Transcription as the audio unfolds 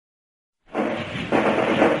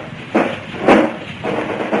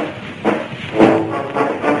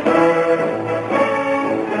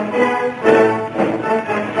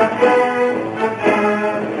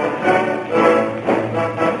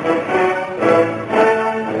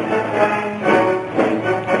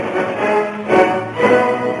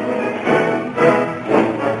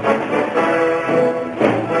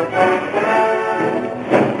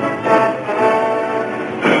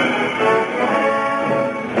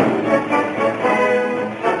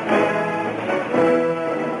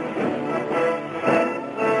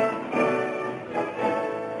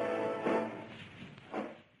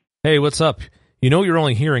Hey, what's up? You know you're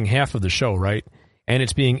only hearing half of the show, right? And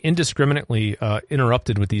it's being indiscriminately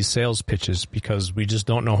interrupted with these sales pitches because we just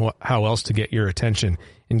don't know how else to get your attention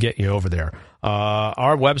and get you over there.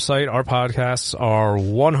 Our website, our podcasts are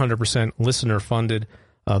 100% listener funded.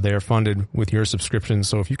 They are funded with your subscription.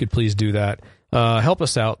 So if you could please do that, help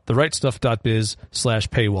us out.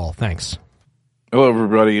 TheRightStuff.biz/paywall. Thanks. Hello,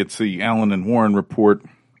 everybody. It's the Allen and Warren Report,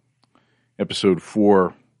 episode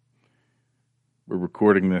 4. We're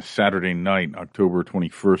recording this Saturday night, October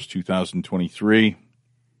 21st, 2023.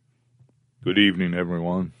 Good evening,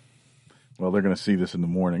 everyone. Well, they're going to see this in the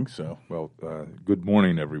morning, so. Well, good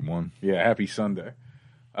morning, everyone. Yeah, happy Sunday.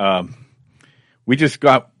 We just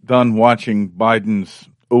got done watching Biden's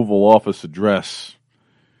Oval Office address.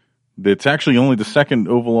 It's actually only the second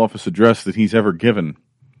Oval Office address that he's ever given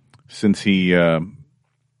since he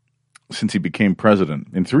became president.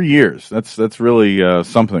 In 3 years. That's really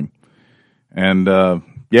something. And,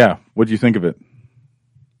 what do you think of it?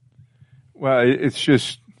 Well, it's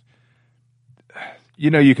just,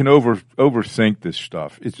 you can overthink this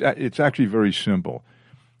stuff. It's actually very simple.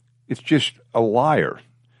 It's just a liar.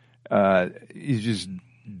 He's just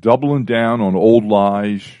doubling down on old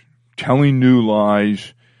lies, telling new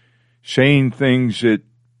lies, saying things that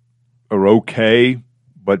are okay,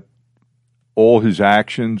 but all his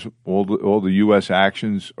actions, all the U.S.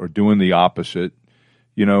 actions are doing the opposite.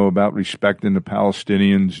 About respecting the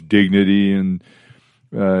Palestinians' dignity and,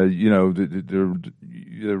 their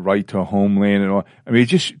right to homeland and all. I mean,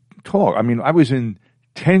 just talk. I mean, I was in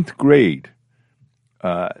 10th grade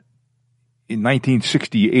in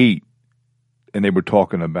 1968, and they were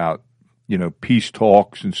talking about, peace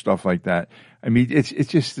talks and stuff like that. I mean, it's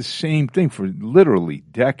just the same thing for literally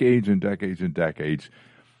decades and decades and decades.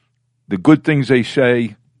 The good things they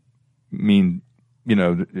say mean,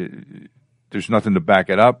 there's nothing to back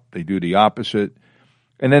it up. They do the opposite.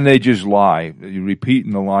 And then they just lie. You're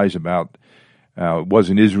repeating the lies about it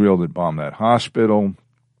wasn't Israel that bombed that hospital,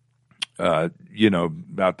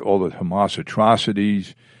 about all the Hamas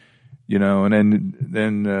atrocities, and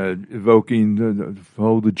then evoking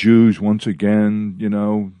the Jews once again,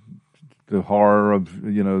 the horror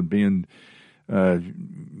of, being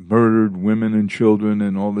murdered women and children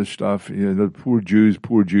and all this stuff. The poor Jews,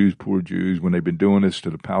 when they've been doing this to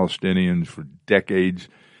the Palestinians for decades.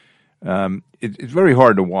 It's very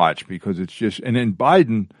hard to watch because it's just, and then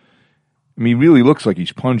Biden, really looks like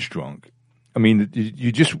he's punch drunk.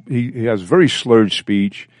 He has very slurred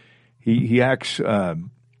speech. He acts,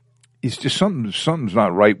 it's just something's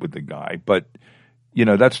not right with the guy, but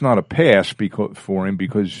that's not a pass for him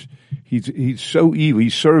because he's so evil. He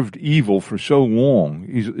served evil for so long.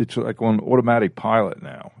 It's like on automatic pilot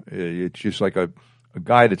now. It's just like a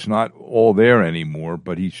guy that's not all there anymore,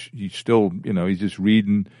 but he's still, he's just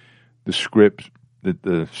reading the script that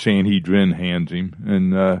the Sanhedrin hands him,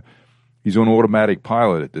 and he's on automatic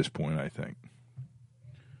pilot at this point, I think.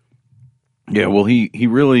 Yeah, well, he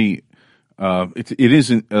really, it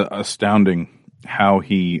is astounding how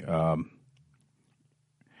he,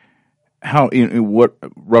 how in what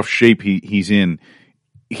rough shape he's in.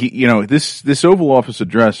 This Oval Office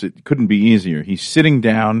address, it couldn't be easier. He's sitting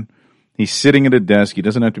down. He's sitting at a desk. He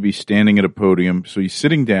doesn't have to be standing at a podium. So he's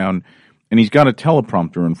sitting down, and he's got a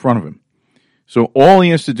teleprompter in front of him. So all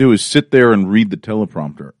he has to do is sit there and read the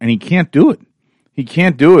teleprompter, and he can't do it. He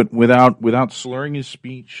can't do it without slurring his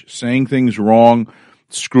speech, saying things wrong,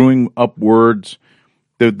 screwing up words.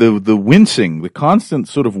 The wincing, the constant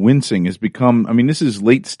sort of wincing has become, this is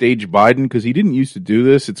late stage Biden because he didn't used to do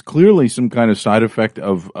this. It's clearly some kind of side effect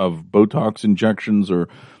of Botox injections or,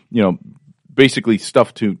 basically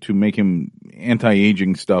stuff to make him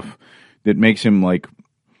anti-aging stuff that makes him like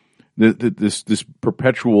this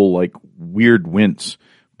perpetual like weird wince.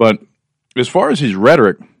 But as far as his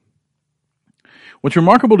rhetoric, what's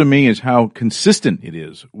remarkable to me is how consistent it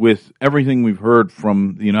is with everything we've heard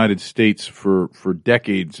from the United States for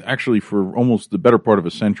decades, actually for almost the better part of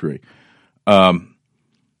a century. I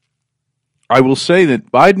will say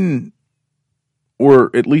that Biden,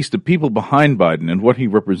 or at least the people behind Biden and what he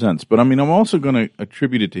represents, but I'm also going to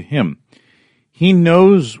attribute it to him. He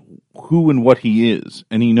knows who and what he is,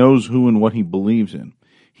 and he knows who and what he believes in.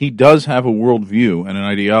 He does have a worldview and an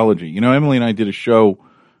ideology. Emily and I did a show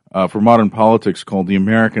for Modern Politics called The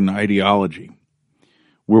American Ideology,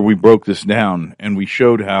 where we broke this down and we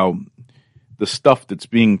showed how the stuff that's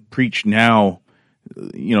being preached now,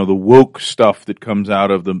 the woke stuff that comes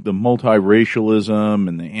out of the multiracialism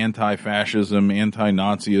and the anti-fascism,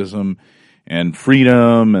 anti-Nazism and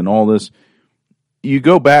freedom and all this, you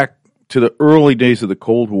go back to the early days of the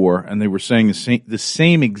Cold War and they were saying the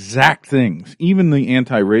same exact things, even the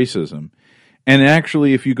anti-racism. And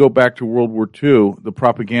actually, if you go back to World War II, the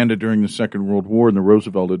propaganda during the Second World War in the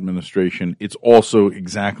Roosevelt administration, it's also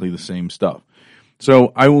exactly the same stuff.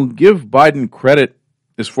 So I will give Biden credit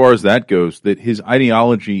as far as that goes, that his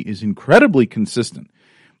ideology is incredibly consistent.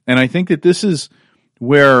 And I think that this is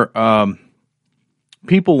where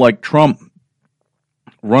people like Trump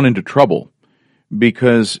run into trouble,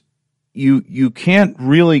 because you can't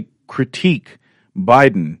really critique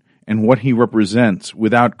Biden and what he represents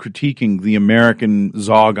without critiquing the American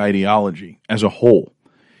Zog ideology as a whole.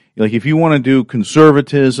 Like, if you want to do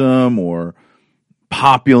conservatism or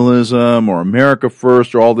populism or America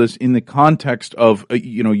First or all this in the context of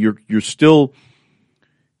you're still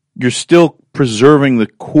preserving the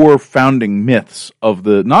core founding myths of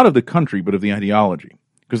the, not of the country, but of the ideology.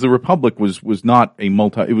 Because the Republic was not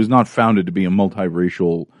founded to be a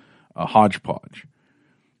multiracial hodgepodge.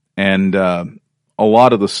 And a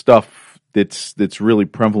lot of the stuff that's really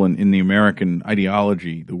prevalent in the American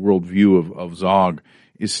ideology, the worldview of Zog,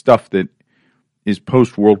 is stuff that is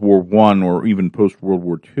post-World War I or even post-World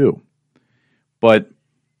War II. But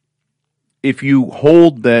if you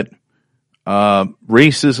hold that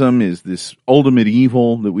racism is this ultimate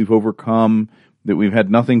evil that we've overcome, that we've had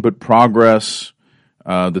nothing but progress,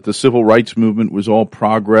 that the Civil Rights Movement was all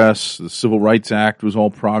progress, the Civil Rights Act was all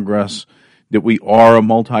progress, that we are a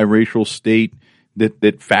multiracial state,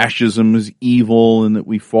 that fascism is evil, and that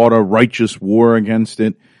we fought a righteous war against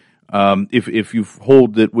it. If you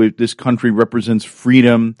hold that this country represents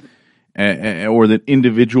freedom, or that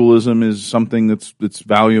individualism is something that's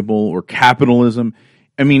valuable, or capitalism,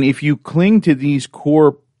 I mean, if you cling to these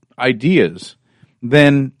core ideas,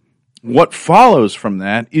 then what follows from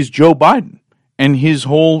that is Joe Biden and his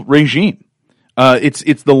whole regime.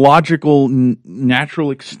 It's the logical,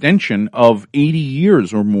 natural extension of 80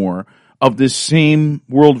 years or more of this same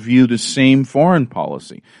worldview, the same foreign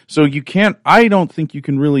policy. So I don't think you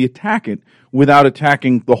can really attack it without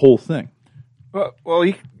attacking the whole thing. Well,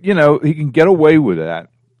 he can get away with that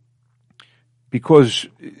because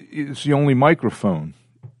it's the only microphone.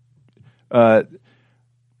 I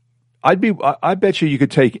bet you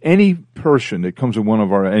could take any person that comes to one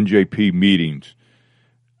of our NJP meetings,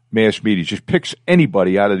 mass meetings, just picks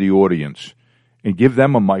anybody out of the audience and give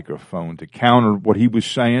them a microphone to counter what he was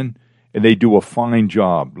saying, and they do a fine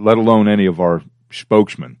job, let alone any of our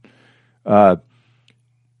spokesmen.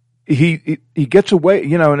 He gets away,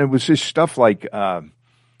 and it was this stuff like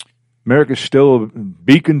America's still a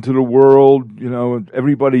beacon to the world,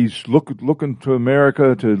 everybody's looking to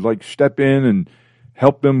America to like step in and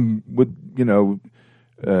help them with,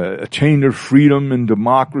 attain their freedom and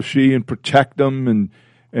democracy and protect them.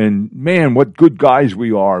 And man, what good guys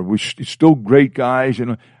we are. We're still great guys.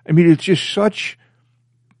 And I mean, it's just such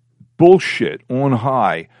bullshit on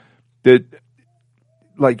high that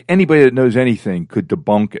like anybody that knows anything could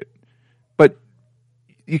debunk it. But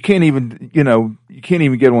you can't even get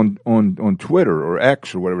on Twitter or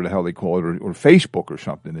X or whatever the hell they call it, or Facebook or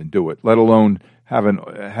something and do it, let alone have an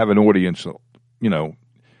audience,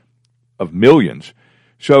 of millions.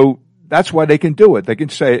 So that's why they can do it. They can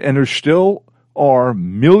say it. And there still are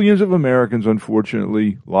millions of Americans,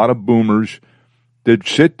 unfortunately, a lot of boomers that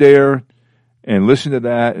sit there and listen to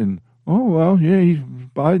that and, oh, well, yeah,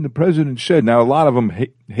 Biden, the president said. Now, a lot of them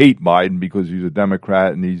hate Biden because he's a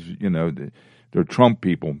Democrat and he's, they're Trump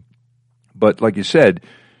people. But like you said,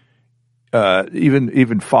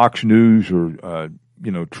 even Fox News or,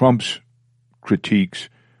 Trump's critiques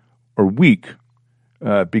are weak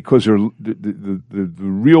because they're the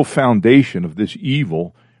real foundation of this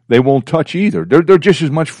evil. They won't touch either. They're just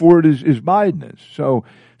as much for it as Biden is. So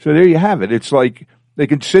there you have it. It's like they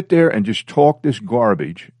can sit there and just talk this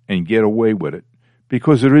garbage and get away with it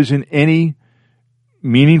because there isn't any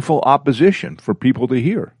meaningful opposition for people to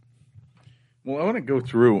hear. Well, I want to go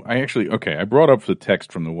through. I brought up the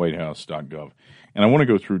text from the WhiteHouse.gov, and I want to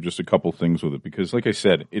go through just a couple things with it because, like I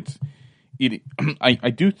said, I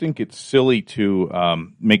do think it's silly to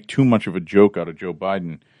make too much of a joke out of Joe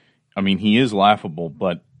Biden. I mean, he is laughable,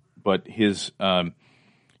 but his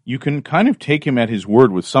you can kind of take him at his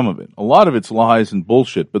word with some of it. A lot of it's lies and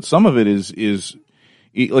bullshit, but some of it is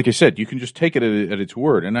like I said, you can just take it at its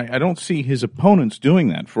word. And I don't see his opponents doing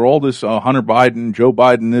that for all this Hunter Biden, Joe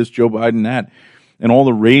Biden this, Joe Biden that, and all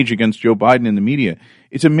the rage against Joe Biden in the media.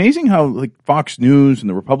 It's amazing how like Fox News and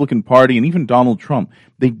the Republican Party and even Donald Trump,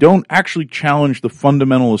 they don't actually challenge the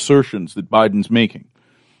fundamental assertions that Biden's making.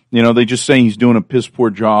 They just say he's doing a piss poor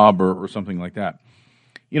job or something like that.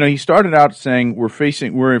 he started out saying we're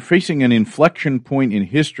facing an inflection point in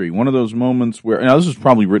history. One of those moments where, now this was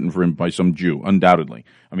probably written for him by some Jew, undoubtedly.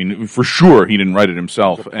 I mean, for sure he didn't write it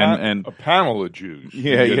himself. And a panel of Jews.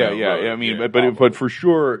 Yeah. I mean, but for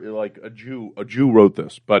sure, like a Jew wrote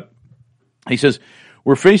this. But he says,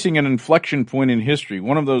 we're facing an inflection point in history.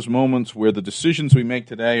 One of those moments where the decisions we make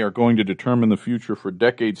today are going to determine the future for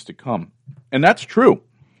decades to come. And that's true.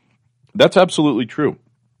 That's absolutely true.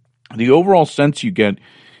 The overall sense you get,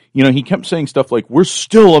 he kept saying stuff like, we're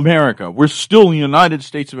still America. We're still the United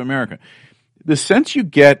States of America. The sense you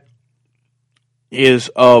get is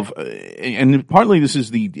of, and partly this is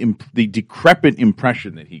the decrepit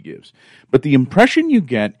impression that he gives, but the impression you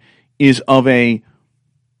get is of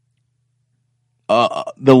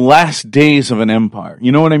the last days of an empire.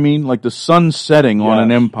 You know what I mean? Like the sun setting on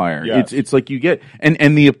an empire. Yes. It's like you get,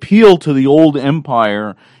 and the appeal to the old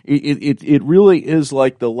empire, it really is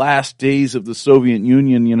like the last days of the Soviet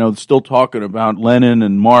Union, still talking about Lenin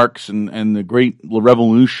and Marx and the great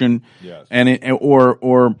revolution. Yes.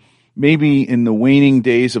 Or maybe in the waning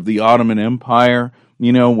days of the Ottoman Empire,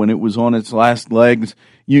 when it was on its last legs.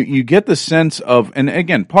 You get the sense of, and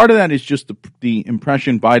again, part of that is just the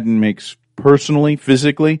impression Biden makes personally,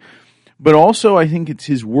 physically, but also I think it's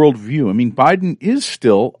his worldview. I mean, Biden is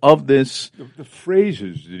still of this. The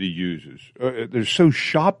phrases that he uses, they're so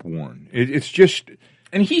shop-worn. It's just...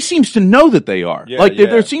 And he seems to know that they are.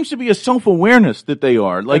 There seems to be a self-awareness that they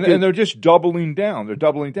are. And they're just doubling down. They're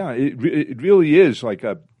doubling down. It really is like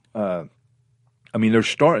they're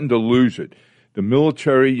starting to lose it. The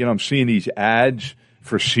military, I'm seeing these ads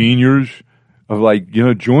for seniors of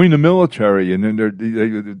join the military, and then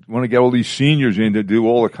they want to get all these seniors in to do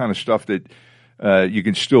all the kind of stuff that you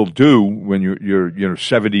can still do when you're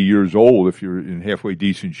 70 years old if you're in halfway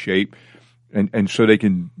decent shape, and so they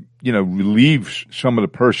can relieve some of the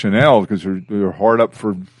personnel because they're hard up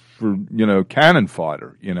for cannon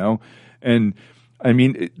fodder, and I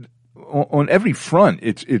mean on every front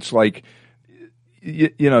it's like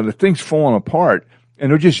the thing's falling apart. And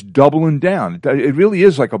they're just doubling down. It really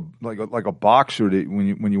is like a boxer that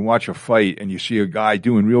when you watch a fight and you see a guy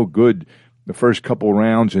doing real good the first couple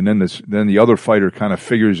rounds, and then the other fighter kind of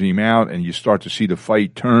figures him out, and you start to see the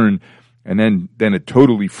fight turn, and then it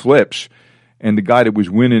totally flips, and the guy that was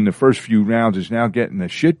winning the first few rounds is now getting the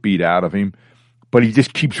shit beat out of him, but he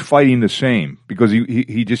just keeps fighting the same because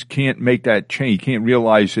he just can't make that change. He can't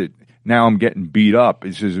realize that now I'm getting beat up.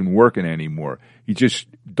 This isn't working anymore. He just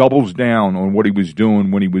doubles down on what he was doing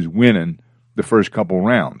when he was winning the first couple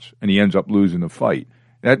rounds, and he ends up losing the fight.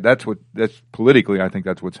 That's politically, I think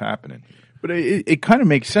that's what's happening. But it kind of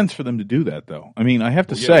makes sense for them to do that, though. I mean, I have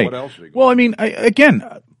to say. What else? Again,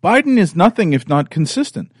 Biden is nothing if not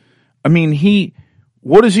consistent. I mean,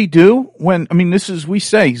 what does he do we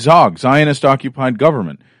say ZOG, Zionist occupied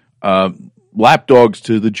government, lapdogs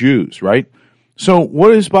to the Jews, right? So what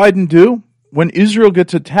does Biden do? When Israel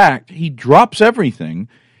gets attacked, he drops everything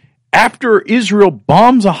after Israel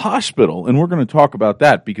bombs a hospital, and we're going to talk about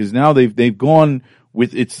that because now they've gone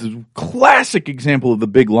with, it's a classic example of the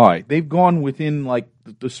big lie. They've gone within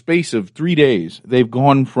the space of 3 days. They've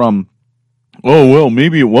gone from,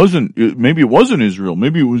 maybe it wasn't Israel,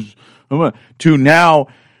 maybe it was, to now,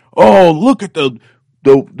 look at the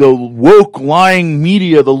woke lying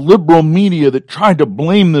media, the liberal media that tried to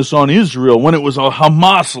blame this on Israel when it was a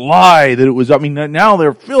Hamas lie that it was, now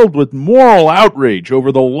they're filled with moral outrage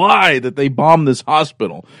over the lie that they bombed this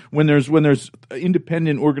hospital. When there's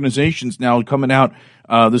independent organizations now coming out,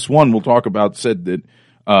 this one we'll talk about said that,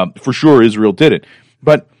 for sure Israel did it.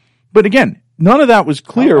 But again, none of that was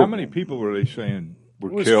clear. How many people were they saying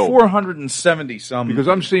were killed? 470 some. Because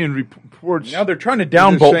I'm seeing reports. Now they're trying to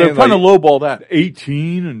downball. They're trying to lowball that.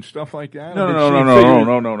 18 and stuff like that. No.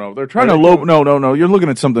 They're trying to No. You're looking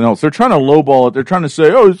at something else. They're trying to lowball it. They're trying to say,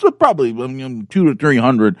 it's probably 200 to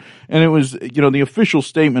 300, and it was, the official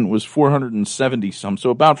statement was 470 some, so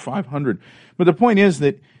about 500. But the point is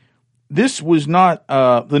that this was not.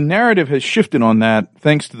 The narrative has shifted on that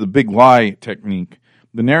thanks to the big lie technique.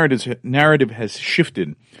 The narrative has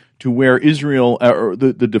shifted to where Israel, or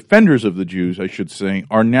the defenders of the Jews, I should say,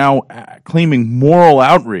 are now claiming moral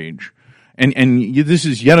outrage, and this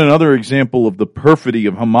is yet another example of the perfidy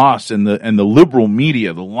of Hamas and the liberal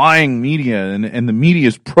media, the lying media, and the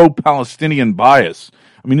media's pro-Palestinian bias.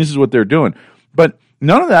 I mean, this is what they're doing. But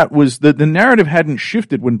none of that was the narrative hadn't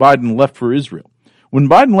shifted when Biden left for Israel. When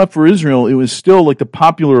Biden left for Israel, it was still the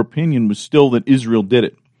popular opinion was still that Israel did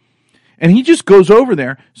it. And he just goes over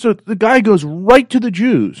there. So the guy goes right to the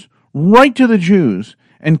Jews,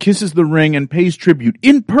 and kisses the ring and pays tribute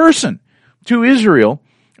in person to Israel.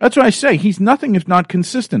 That's what I say. He's nothing if not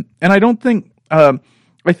consistent. And I don't think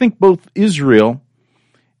I think both Israel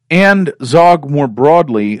and Zog more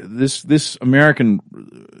broadly, this American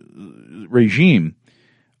regime,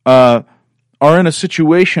 are in a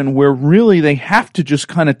situation where really they have to just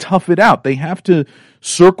kind of tough it out. They have to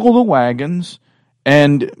circle the wagons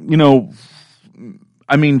and,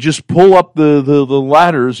 just pull up the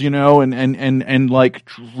ladders, and like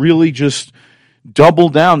really just double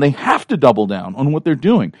down. They have to double down on what they're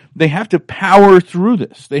doing. They have to power through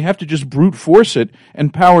this. They have to just brute force it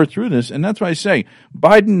and power through this. And that's why I say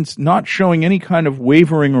Biden's not showing any kind of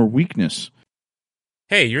wavering or weakness.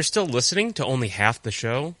 Hey, you're still listening to only half the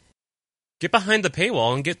show? Get behind the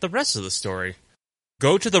paywall and get the rest of the story.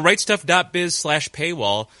 Go to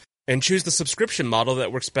therightstuff.biz/paywall and choose the subscription model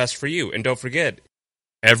that works best for you. And don't forget,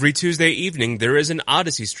 every Tuesday evening, there is an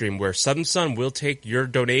Odyssey stream where Southern Sun will take your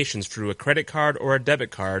donations through a credit card or a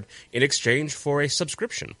debit card in exchange for a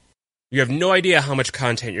subscription. You have no idea how much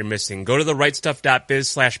content you're missing. Go to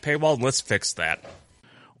therightstuff.biz/paywall and let's fix that.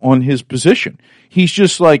 On his position. He's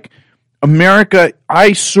just like, America,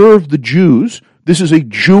 I serve the Jews. This is a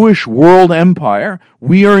Jewish world empire.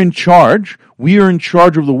 We are in charge. We are in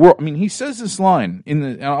charge of the world. I mean, he says this line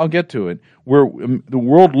I'll get to it, where the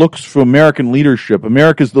world looks for American leadership.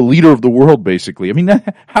 America's the leader of the world, basically. I mean,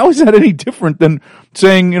 how is that any different than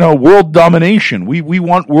saying, world domination? We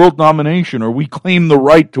want world domination, or we claim the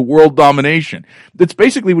right to world domination. That's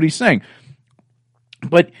basically what he's saying.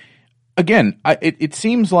 But again, it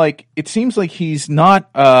seems like he's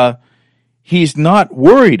not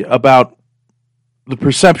worried about the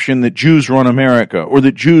perception that Jews run America, or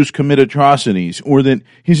that Jews commit atrocities, or that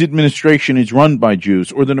his administration is run by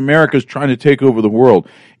Jews, or that America is trying to take over the world.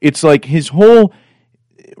 It's like his whole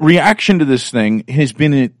reaction to this thing has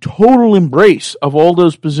been a total embrace of all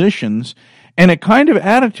those positions, and a kind of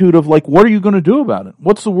attitude of like, what are you going to do about it?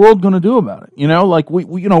 What's the world going to do about it?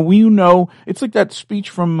 It's like that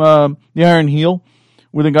speech from The Iron Heel,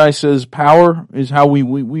 where the guy says, "Power is how we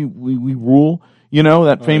rule."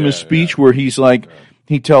 That famous speech where he's like,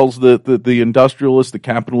 he tells the industrialist, the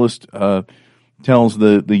capitalist, tells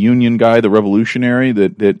the union guy, the revolutionary,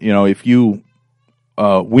 that if you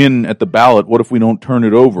win at the ballot, what if we don't turn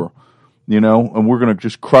it over? And we're going to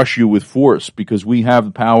just crush you with force because we have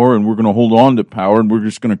the power, and we're going to hold on to power, and we're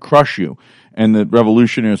just going to crush you. And the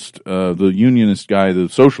revolutionist, the unionist guy, the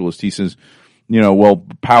socialist, he says, well,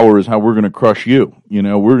 power is how we're going to crush you.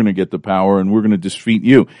 We're going to get the power, and we're going to defeat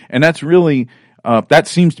you. And that's really, that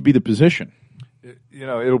seems to be the position.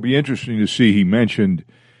 It'll be interesting to see. He mentioned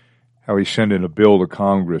how he's sending a bill to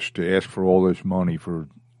Congress to ask for all this money for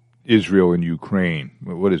Israel and Ukraine.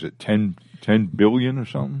 What is it, 10 billion or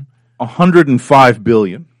something? 105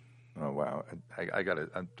 billion. Oh, wow.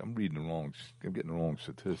 I'm reading the wrong, I'm getting the wrong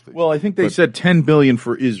statistics. Well, I think they said 10 billion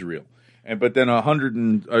for Israel. But then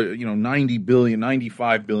 90 billion,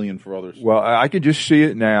 95 billion for others. Well, I could just see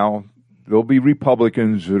it now. There'll be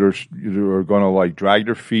Republicans that are going to like drag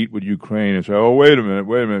their feet with Ukraine and say, "Oh, wait a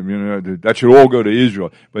minute, that should all go to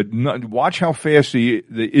Israel." But watch how fast the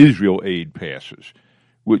Israel aid passes,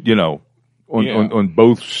 on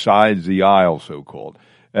both sides of the aisle, so called.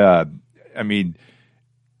 This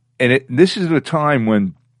is a time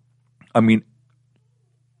when, it's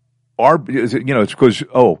because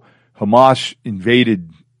Hamas invaded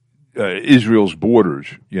Israel's borders.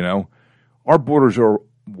 Our borders are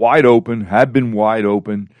wide open, have been wide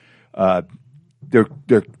open.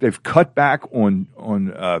 They've cut back on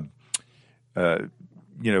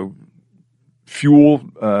fuel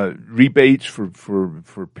rebates for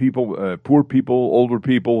people, poor people, older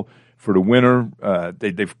people for the winter.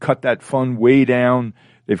 They've cut that fund way down.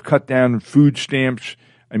 They've cut down food stamps.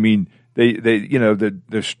 There's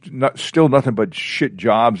still nothing but shit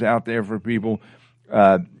jobs out there for people.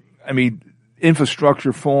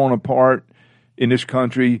 Infrastructure falling apart in this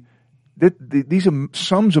country. These are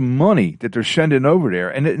sums of money that they're sending over there,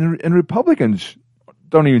 and Republicans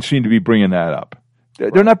don't even seem to be bringing that up.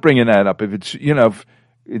 They're not bringing that up. If it's if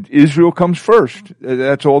Israel comes first,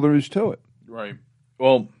 that's all there is to it. Right.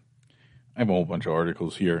 Well, I have a whole bunch of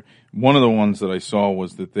articles here. One of the ones that I saw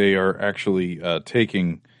was that they are actually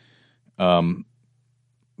taking artillery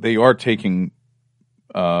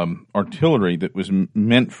that was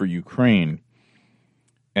meant for Ukraine,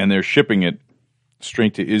 and they're shipping it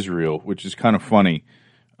straight to Israel, which is kind of funny.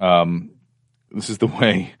 This is the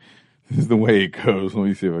way it goes. Let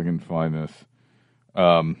me see if I can find this.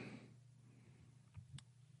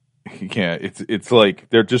 It's like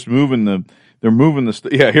they're just moving the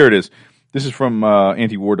yeah, here it is. This is from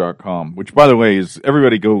antiwar.com, which, by the way, is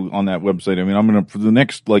everybody go on that website. I'm going to, for the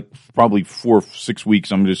next, probably 4 or 6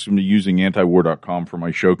 weeks, I'm just going to be using antiwar.com for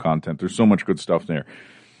my show content. There's so much good stuff there.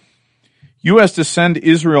 U.S. to send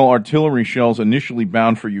Israel artillery shells initially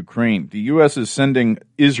bound for Ukraine. The U.S. is sending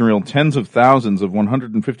Israel tens of thousands of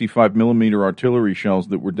 155 millimeter artillery shells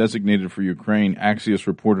that were designated for Ukraine, Axios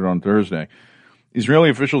reported on Thursday. Israeli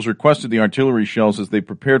officials requested the artillery shells as they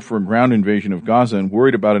prepared for a ground invasion of Gaza and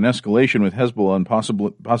worried about an escalation with Hezbollah and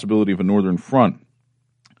possibility of a northern front.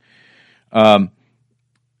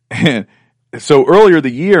 So earlier the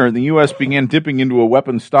year, the U.S. began dipping into a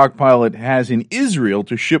weapons stockpile it has in Israel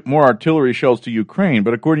to ship more artillery shells to Ukraine.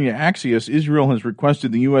 But according to Axios, Israel has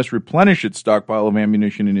requested the U.S. replenish its stockpile of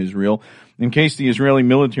ammunition in Israel in case the Israeli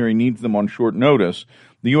military needs them on short notice.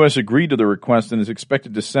 The U.S. agreed to the request and is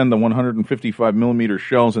expected to send the 155 millimeter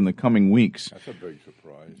shells in the coming weeks. That's a big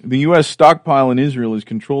surprise. The U.S. stockpile in Israel is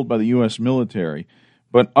controlled by the U.S. military.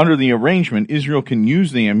 But under the arrangement, Israel can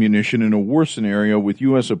use the ammunition in a war scenario with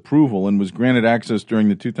U.S. approval and was granted access during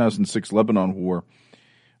the 2006 Lebanon war.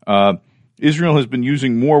 Israel has been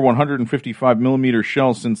using more 155 millimeter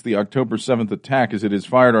shells since the October 7th attack as it has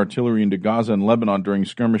fired artillery into Gaza and Lebanon during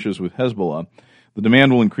skirmishes with Hezbollah. The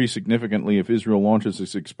demand will increase significantly if Israel launches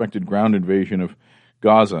its expected ground invasion of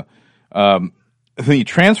Gaza. The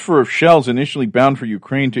transfer of shells initially bound for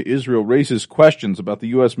Ukraine to Israel raises questions about the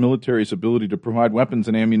U.S. military's ability to provide weapons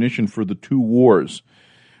and ammunition for the two wars.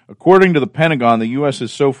 According to the Pentagon, the U.S.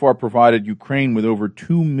 has so far provided Ukraine with over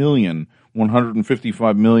 2 million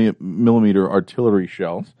 155 millimeter artillery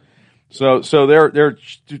shells. So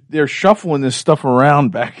they're shuffling this stuff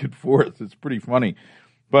around back and forth. It's pretty funny.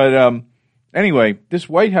 But anyway, this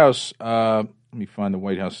White House. Let me find the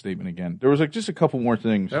White House statement again. There was just a couple more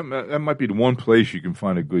things. That might be the one place you can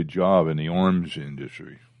find a good job in the arms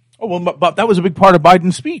industry. Oh, well, but that was a big part of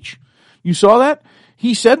Biden's speech. You saw that?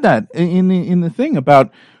 He said that in the thing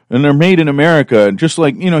about, and they're made in America, and just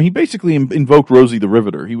like, he basically invoked Rosie the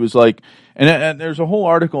Riveter. He was like, and there's a whole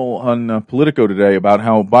article on Politico today about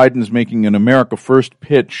how Biden's making an America First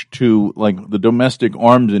pitch to, like, the domestic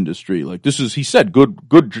arms industry. Like, this is, he said,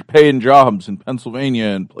 good paying jobs in Pennsylvania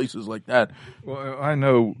and places like that. Well, I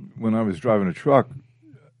know when I was driving a truck,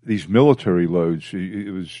 these military loads,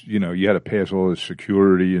 it was, you had to pass all this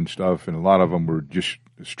security and stuff, and a lot of them were just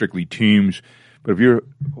strictly teams. But if you're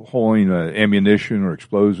hauling ammunition or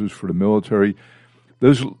explosives for the military,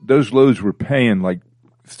 those loads were paying like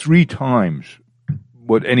 3 times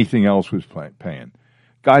what anything else was paying.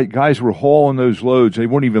 Guys were hauling those loads. They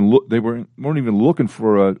weren't even looking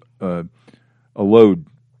for a load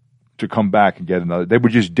to come back and get another. They were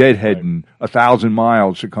just deadheading 1,000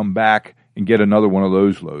 miles to come back and get another one of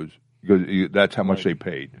those loads because that's how much they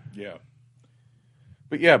paid. Yeah.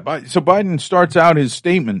 But yeah, so Biden starts out his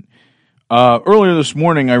statement. Earlier this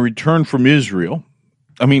morning, I returned from Israel.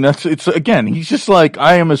 I mean, he's just like,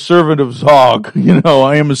 I am a servant of Zog.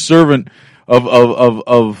 I am a servant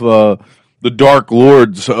of the dark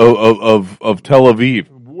lords of Tel Aviv.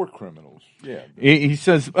 War criminals. Yeah. He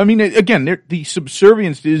says, I mean, again, the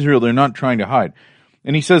subservience to Israel, they're not trying to hide.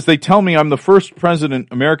 And he says, they tell me I'm the first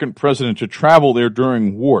American president to travel there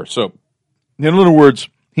during war. So, in other words,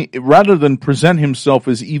 rather than present himself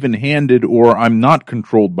as even-handed or I'm not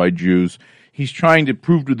controlled by Jews, he's trying to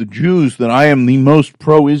prove to the Jews that I am the most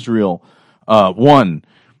pro-Israel one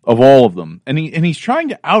of all of them. And he's trying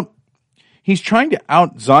to out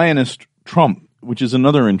Zionist Trump, which is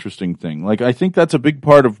another interesting thing. Like, I think that's a big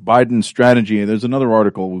part of Biden's strategy. There's another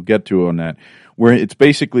article we'll get to on that, where it's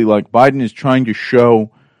basically like Biden is trying to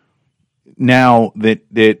show now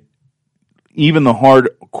that even the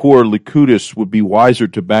hardcore Likudists would be wiser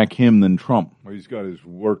to back him than Trump. Well, he's got his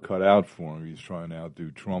work cut out for him. He's trying to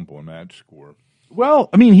outdo Trump on that score. Well,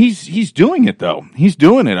 I mean, he's doing it, though. He's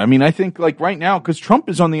doing it. I mean, I think, like, right now, because Trump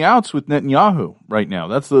is on the outs with Netanyahu right now.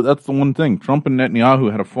 That's the one thing. Trump and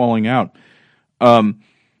Netanyahu had a falling out.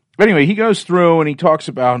 Anyway, he goes through and he talks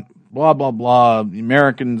about blah, blah, blah, the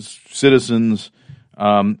Americans, citizens.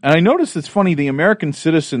 And I noticed it's funny, the American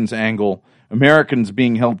citizens angle, Americans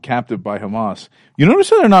being held captive by Hamas. You notice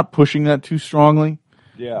how they're not pushing that too strongly?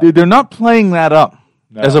 Yeah. They're not playing that up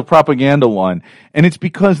as a propaganda line. And it's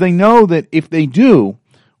because they know that if they do,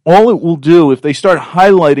 all it will do, if they start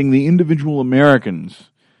highlighting the individual Americans,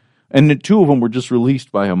 and the 2 of them were just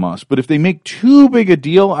released by Hamas, but if they make too big a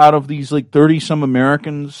deal out of these like 30-some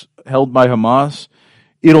Americans held by Hamas,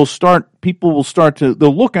 people will start to,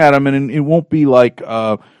 they'll look at them and it won't be like,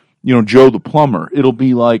 Joe the plumber. It'll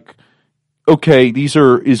be like, okay, these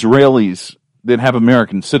are Israelis that have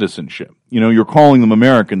American citizenship. You're calling them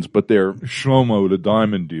Americans, but they're Shlomo, the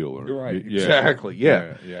diamond dealer. Right. Yeah. Exactly.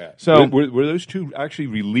 Yeah. Yeah. So were those 2 actually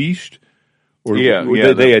released, Or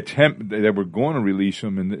they were going to release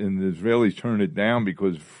them, and the Israelis turned it down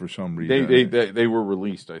because for some reason they were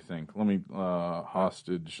released. I think. Let me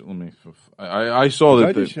hostage. Let me. I saw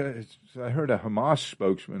that. I heard a Hamas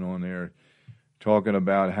spokesman on there talking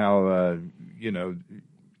about how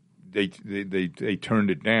they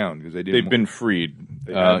turned it down because they didn't. They've been freed.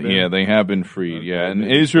 They have been freed. Okay. Yeah, and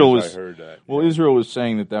Israel was. I heard that. Well, Israel was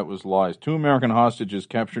saying that was lies. 2 American hostages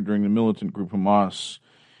captured during the militant group Hamas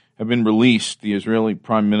have been released, the Israeli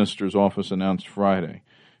Prime Minister's office announced Friday.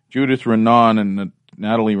 Judith Renan and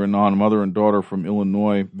Natalie Renan, mother and daughter from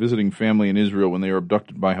Illinois, visiting family in Israel when they were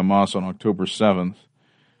abducted by Hamas on October 7th.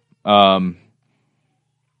 The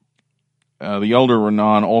elder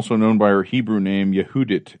Renan, also known by her Hebrew name,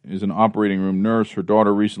 Yehudit, is an operating room nurse. Her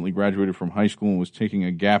daughter recently graduated from high school and was taking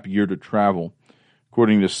a gap year to travel,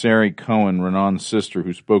 according to Sari Cohen, Renan's sister,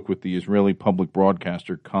 who spoke with the Israeli public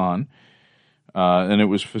broadcaster, Khan. And it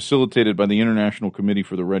was facilitated by the International Committee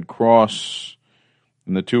for the Red Cross,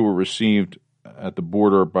 and the two were received at the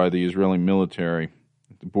border by the Israeli military,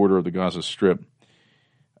 at the border of the Gaza Strip.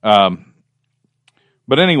 But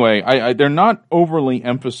anyway, they're not overly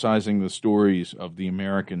emphasizing the stories of the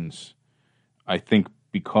Americans, I think,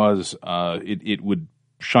 because it would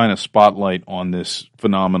shine a spotlight on this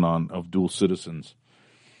phenomenon of dual citizens.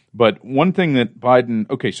 But one thing that Biden,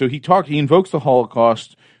 he invokes the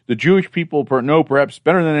Holocaust. The Jewish people know perhaps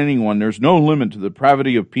better than anyone there's no limit to the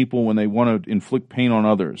depravity of people when they want to inflict pain on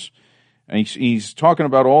others. And he's talking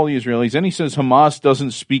about all the Israelis. And he says Hamas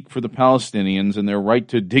doesn't speak for the Palestinians and their right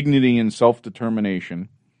to dignity and self-determination.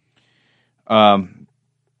 Talking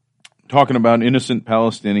about innocent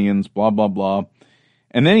Palestinians, blah, blah, blah.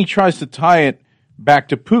 And then he tries to tie it back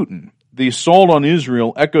to Putin. The assault on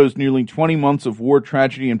Israel echoes nearly 20 months of war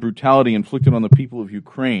tragedy and brutality inflicted on the people of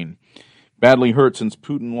Ukraine, badly hurt since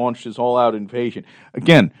Putin launched his all-out invasion.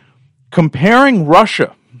 Again, comparing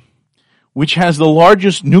Russia, which has the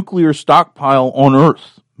largest nuclear stockpile on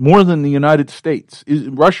Earth, more than the United States.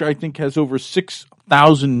 Russia, I think, has over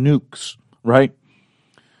 6,000 nukes, right?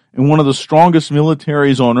 And one of the strongest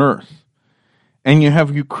militaries on Earth. And you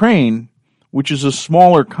have Ukraine, which is a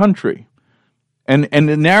smaller country. And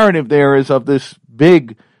the narrative there is of this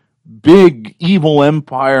big evil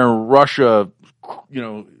empire, Russia,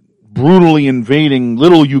 brutally invading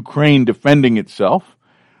little Ukraine defending itself.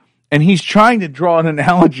 And he's trying to draw an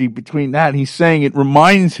analogy between that. He's saying it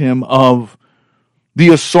reminds him of the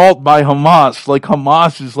assault by Hamas. Like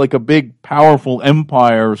Hamas is like a big, powerful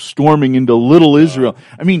empire storming into little Israel.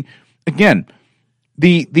 I mean, again,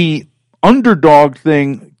 the underdog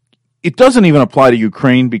thing, it doesn't even apply to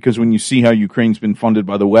Ukraine because when you see how Ukraine's been funded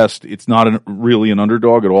by the West, it's not really an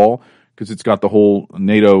underdog at all because it's got the whole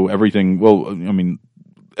NATO, everything. Well, I mean,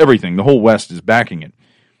 everything. The whole West is backing it.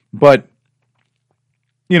 But,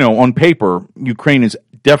 on paper, Ukraine is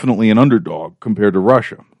definitely an underdog compared to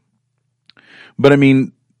Russia. But, I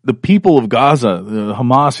mean, the people of Gaza, the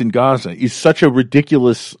Hamas in Gaza, is such a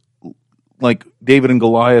ridiculous, like David and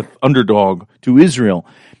Goliath underdog to Israel.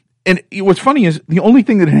 And what's funny is the only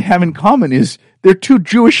thing that they have in common is they're two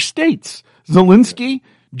Jewish states. Zelensky,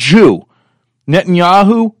 Jew.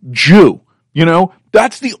 Netanyahu, Jew.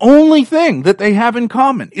 That's the only thing that they have in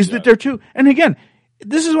common is that they're two. And again,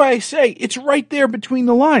 this is why I say it's right there between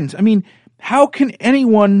the lines. I mean, how can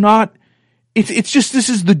anyone not? It's just this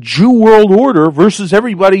is the Jew world order versus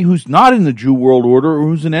everybody who's not in the Jew world order or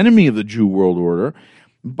who's an enemy of the Jew world order.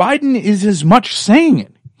 Biden is as much saying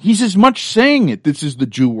it. He's as much saying it. This is the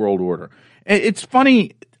Jew world order. It's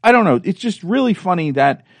funny. I don't know. It's just really funny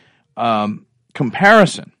that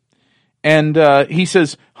comparison. And he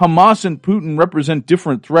says Hamas and Putin represent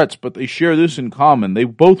different threats, but they share this in common. They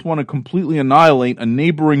both want to completely annihilate a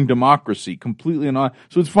neighboring democracy. So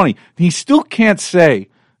it's funny. He still can't say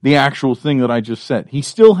the actual thing that I just said. He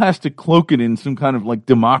still has to cloak it in some kind of like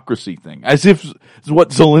democracy thing, as if what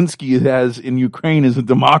Zelensky has in Ukraine is a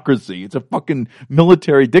democracy. It's a fucking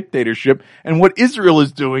military dictatorship. And what Israel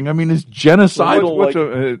is doing, I mean, is genocidal. What's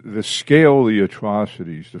the scale of the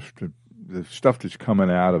atrocities, the stuff that's coming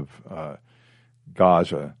out of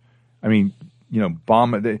Gaza? I mean,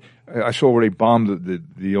 I saw where they bombed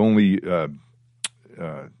the only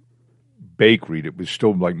bakery that was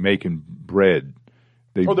still like making bread.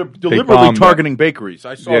 They're deliberately targeting bakeries.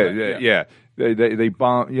 I saw that. Yeah. They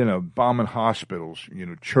bomb, bombing hospitals,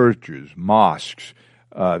 churches, mosques,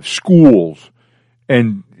 schools,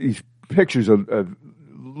 and these pictures of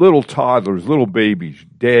little toddlers, little babies,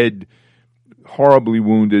 dead, horribly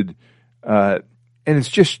wounded. And it's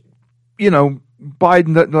just, Biden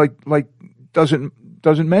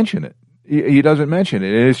doesn't mention it. He doesn't mention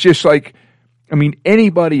it. And it's just like, I mean,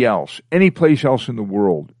 anybody else, any place else in the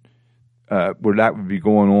world, where that would be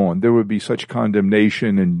going on. There would be such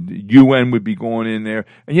condemnation, and the UN would be going in there.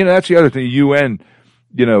 And that's the other thing. UN,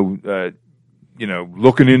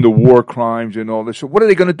 looking into war crimes and all this. So what are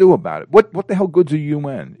they going to do about it? What the hell good's the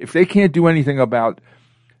UN if they can't do anything about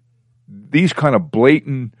these kind of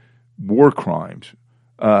blatant war crimes?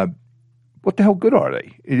 What the hell good are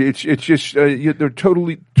they? It's just they're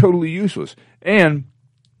totally useless. And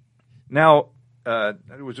now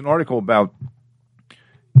there was an article about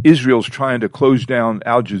Israel's trying to close down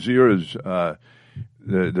Al Jazeera's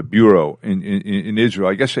the bureau in Israel.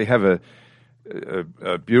 I guess they have a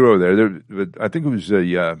bureau there. I think it was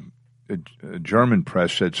a German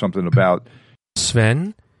press said something about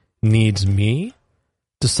Sven needs me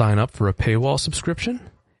to sign up for a paywall subscription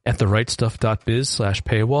at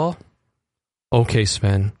therightstuff.biz/paywall. Okay,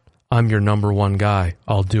 Sven, I'm your number one guy.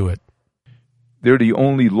 I'll do it. They're the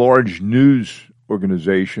only large news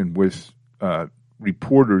organization with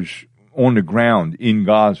reporters on the ground in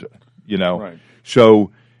Gaza, Right.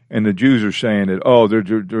 So, and the Jews are saying that,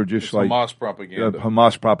 they're just It's like Hamas propaganda.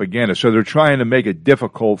 Hamas propaganda. So they're trying to make it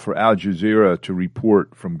difficult for Al Jazeera to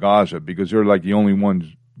report from Gaza because they're like the only ones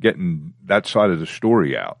getting that side of the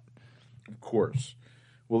story out. Of course.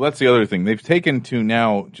 Well, that's the other thing. They've taken to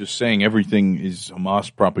now just saying everything is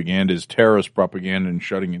Hamas propaganda, is terrorist propaganda, and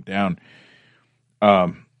shutting it down.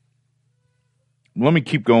 Let me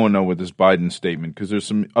keep going, though, with this Biden statement, because there's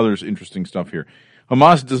some other interesting stuff here.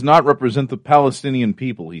 Hamas does not represent the Palestinian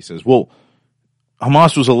people, he says. Well,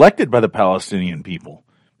 Hamas was elected by the Palestinian people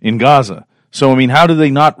in Gaza. So, I mean, how do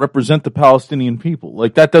they not represent the Palestinian people?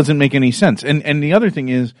 Like, that doesn't make any sense. And the other thing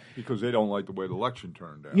is... Because they don't like the way the election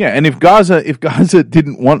turned out. Yeah, and if Gaza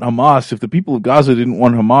didn't want Hamas, if the people of Gaza didn't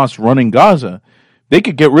want Hamas running Gaza, they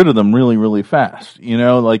could get rid of them really, really fast.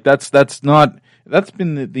 That's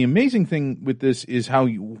been the amazing thing with this is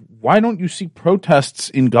why don't you see protests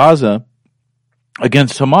in Gaza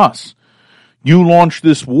against Hamas? You launched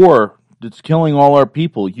this war that's killing all our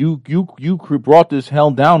people. You brought this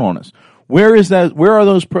hell down on us. Where is that? Where are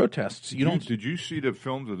those protests? Did you see the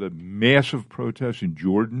films of the massive protests in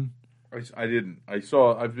Jordan? I didn't. I've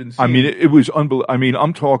been seeing. I mean, it was unbelievable. I mean,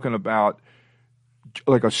 I'm talking about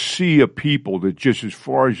like a sea of people that just as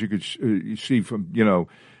far as you could see from,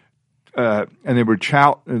 and they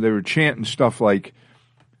were chanting stuff like,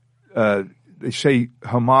 they say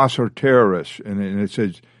Hamas are terrorists, and it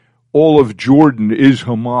says, all of Jordan is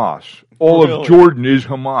Hamas. All of Jordan is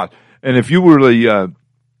Hamas. And if you were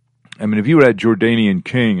if you were that Jordanian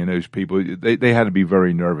king and those people, they had to be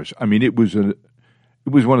very nervous. I mean, it was one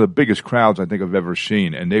of the biggest crowds I think I've ever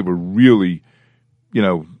seen, and they were really,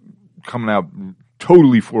 coming out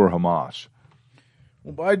totally for Hamas.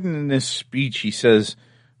 Well, Biden in this speech, he says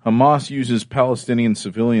Hamas uses Palestinian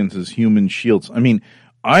civilians as human shields. I mean,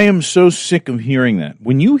 I am so sick of hearing that.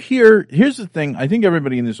 Here's the thing, I think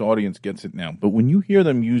everybody in this audience gets it now, but when you hear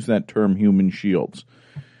them use that term human shields,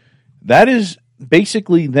 that is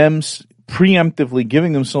basically them preemptively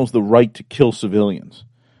giving themselves the right to kill civilians.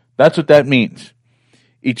 That's what that means.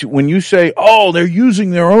 When you say, they're using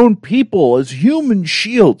their own people as human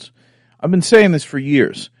shields, I've been saying this for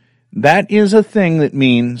years. That is a thing that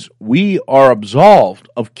means we are absolved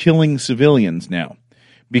of killing civilians now.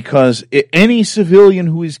 Because any civilian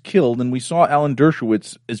who is killed, and we saw Alan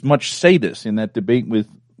Dershowitz as much say this in that debate with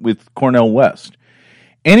Cornel West,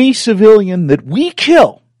 any civilian that we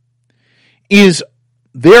kill is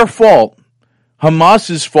their fault,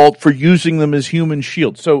 Hamas's fault for using them as human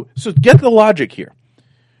shields. So get the logic here.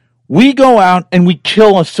 We go out and we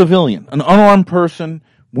kill a civilian, an unarmed person,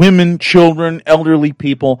 women, children, elderly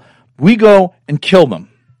people. We go and kill them.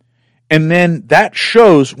 And then that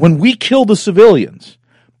shows, when we kill the civilians,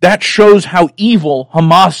 that shows how evil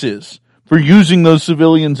Hamas is for using those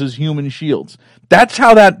civilians as human shields. That's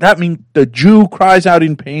how that means the Jew cries out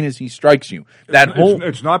in pain as he strikes you.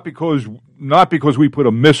 It's not because we put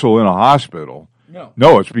a missile in a hospital.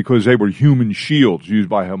 No, it's because they were human shields used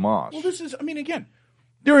by Hamas. Well, this is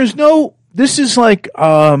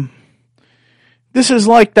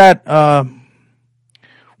like that.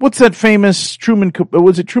 What's that famous Truman?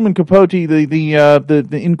 Was it Truman Capote? The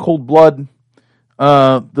In Cold Blood.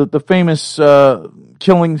 The famous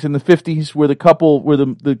killings in the 50s where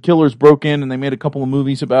the killers broke in and they made a couple of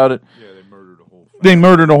movies about it. Yeah, they murdered a whole family. They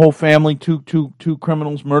murdered a whole family. Two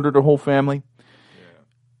criminals murdered a whole family. Yeah.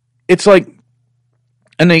 It's like,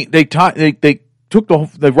 and they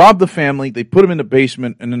robbed the family, they put them in the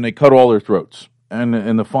basement, and then they cut all their throats,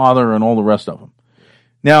 and the father and all the rest of them.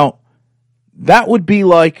 Now, that would be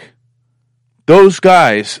like those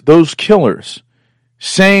guys, those killers,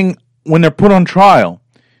 saying, when they're put on trial,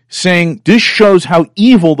 saying, this shows how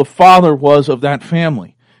evil the father was of that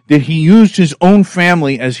family. that he used his own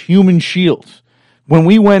family as human shields. When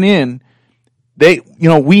we went in,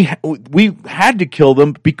 we had to kill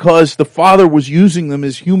them because the father was using them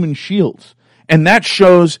as human shields. And that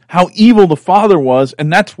shows how evil the father was,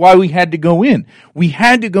 and that's why we had to go in. We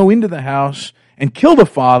had to go into the house and kill the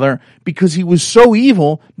father because he was so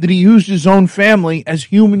evil that he used his own family as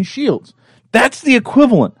human shields. That's the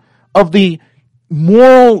equivalent of the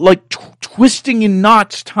moral, like, twisting in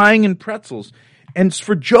knots, tying in pretzels. And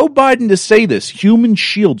for Joe Biden to say this, human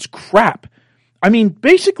shields, crap. I mean,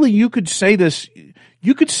 basically you could say this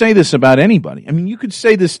about anybody. I mean, you could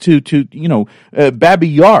say this to Babi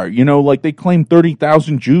Yar, like they claim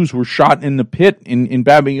 30,000 Jews were shot in the pit in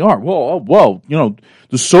Babi Yar. Well,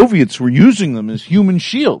 the Soviets were using them as human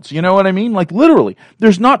shields. You know what I mean? Like, literally,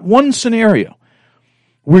 there's not one scenario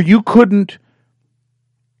where you couldn't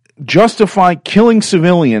justify killing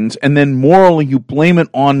civilians and then morally you blame it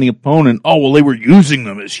on the opponent. Oh, well, they were using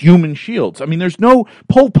them as human shields. I mean, there's no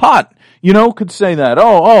Pol Pot, could say that.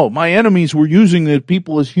 Oh, my enemies were using the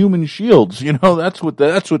people as human shields. That's what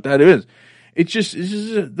that is. It's just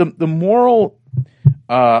the moral,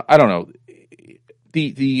 I don't know,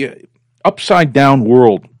 the upside down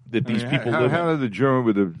world that these people live in. How did the German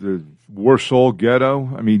with the Warsaw Ghetto?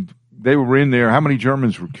 I mean, they were in there. How many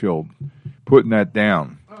Germans were killed putting that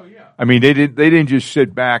down? I mean, they didn't just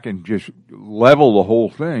sit back and just level the whole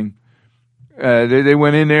thing. They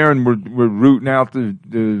went in there and were rooting out the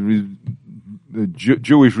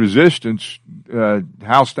Jewish resistance,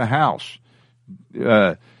 house to house,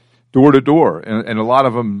 door to door, and a lot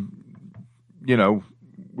of them,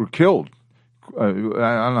 were killed. I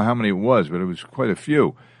don't know how many it was, but it was quite a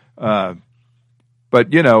few. But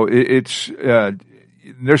it's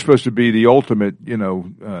they're supposed to be the ultimate,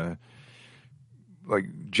 like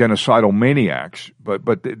genocidal maniacs,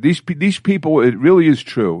 but these people, it really is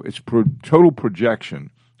true. It's total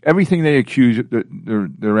projection. Everything they accuse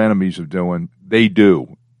their enemies of doing, they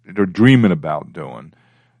do. They're dreaming about doing.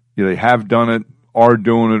 They have done it, are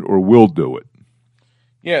doing it, or will do it.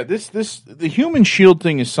 Yeah, the human shield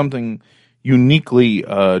thing is something uniquely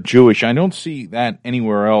Jewish. I don't see that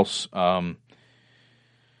anywhere else. I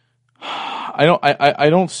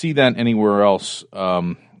don't see that anywhere else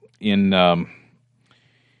in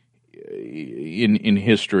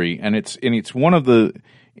history, and it's one of the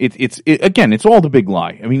it's all the big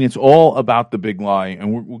lie. I mean, it's all about the big lie,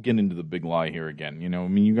 and we'll get into the big lie here again. I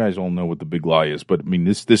mean, you guys all know what the big lie is, but I mean,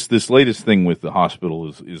 this latest thing with the hospital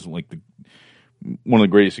is like one of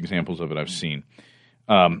the greatest examples of it I've seen.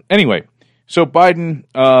 Anyway, so Biden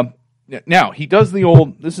now he does the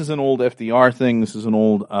old. This is an old FDR thing. This is an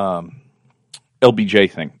old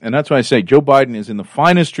LBJ thing, and that's why I say Joe Biden is in the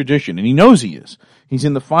finest tradition, and he knows he is. He's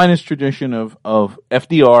in the finest tradition of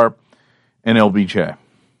FDR and LBJ.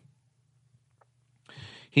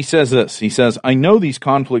 He says this. He says, I know these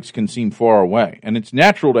conflicts can seem far away, and it's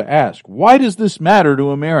natural to ask, why does this matter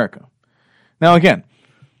to America? Now, again,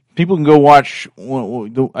 people can go watch,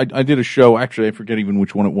 I did a show, actually, I forget even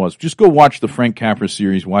which one it was. Just go watch the Frank Capra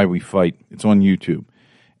series, Why We Fight. It's on YouTube.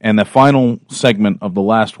 And the final segment of the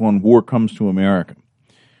last one, War Comes to America,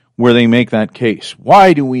 where they make that case.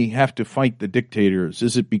 Why do we have to fight the dictators?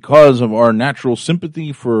 Is it because of our natural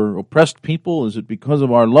sympathy for oppressed people? Is it because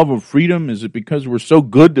of our love of freedom? Is it because we're so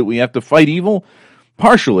good that we have to fight evil?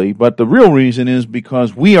 Partially, but the real reason is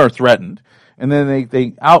because we are threatened. And then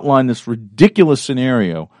they outline this ridiculous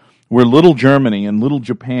scenario where little Germany and little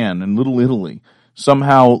Japan and little Italy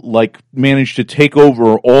somehow manage to take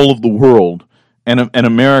over all of the world, and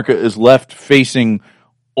America is left facing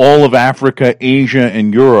all of Africa, Asia,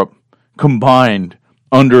 and Europe combined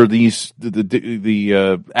under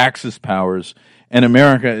the Axis powers, and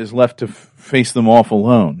America is left to face them off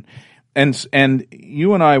alone. And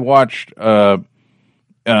you and I watched that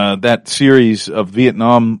series of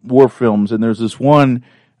Vietnam War films, and there's this one.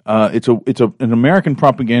 It's an American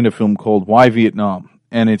propaganda film called Why Vietnam,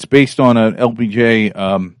 and it's based on an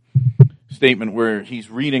LBJ statement where he's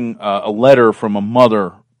reading a letter from a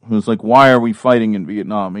mother who's like, why are we fighting in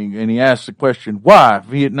Vietnam? And he asks the question, why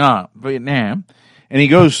Vietnam? And he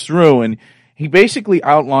goes through and he basically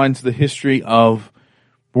outlines the history of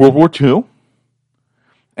World War II,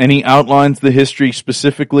 and he outlines the history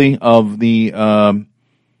specifically of the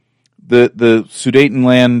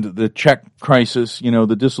Sudetenland, the Czech crisis,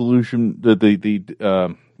 the dissolution,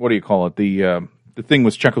 the what do you call it? The thing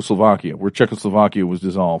was Czechoslovakia, where Czechoslovakia was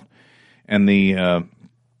dissolved, and the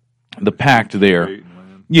pact there.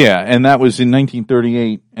 Yeah, and that was in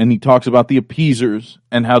 1938, and he talks about the appeasers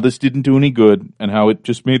and how this didn't do any good and how it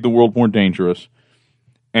just made the world more dangerous.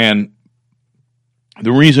 And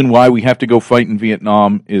the reason why we have to go fight in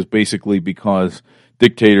Vietnam is basically because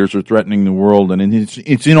dictators are threatening the world, and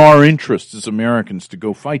it's in our interests as Americans to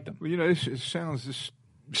go fight them. Well, this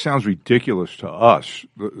sounds ridiculous to us.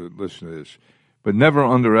 Listen to this, but never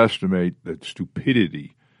underestimate the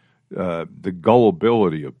stupidity, the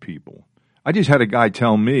gullibility of people. I just had a guy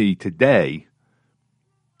tell me today,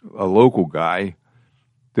 a local guy,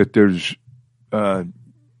 that there's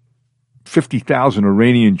 50,000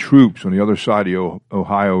 Iranian troops on the other side of the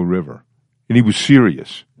Ohio River, and he was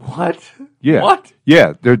serious. What? Yeah. What?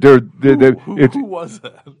 Yeah. They're Who was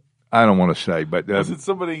that? I don't want to say, but Was it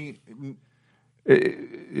somebody?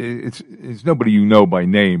 It's nobody you know by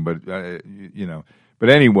name, but you know. But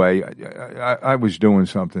anyway, I was doing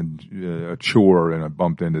something, a chore, and I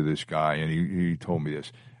bumped into this guy, and he told me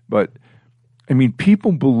this. But I mean,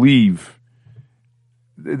 people believe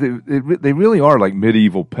they really are like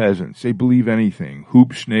medieval peasants. They believe anything.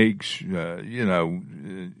 Hoop snakes,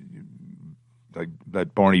 like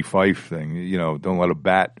that Barney Fife thing. Don't let a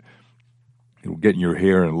bat. It'll get in your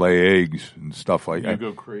hair and lay eggs and stuff like that.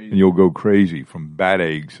 You'll go crazy. And you'll go crazy from bat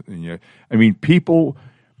eggs. I mean, people.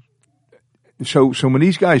 So when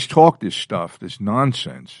these guys talk this stuff, this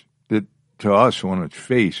nonsense that to us on its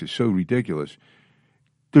face is so ridiculous,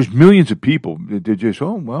 there's millions of people that they're just,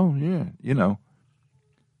 oh well, yeah,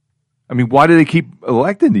 I mean, why do they keep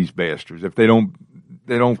electing these bastards if they don't,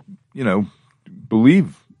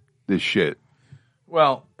 believe this shit?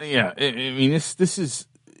 Well, yeah. I mean, this is.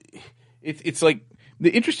 It's like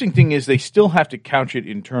the interesting thing is they still have to couch it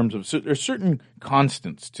in terms of there's certain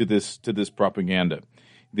constants to this propaganda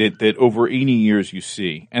that over 80 years you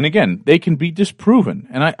see, and again they can be disproven.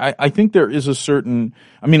 And I think there is a certain.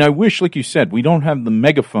 I mean, I wish, like you said, we don't have the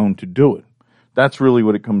megaphone to do it. That's really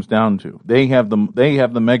what it comes down to. They have the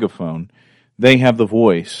megaphone, they have the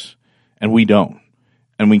voice, and we don't,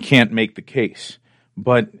 and we can't make the case.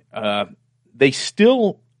 But they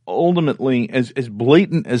still. Ultimately, as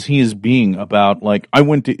blatant as he is being about, like, I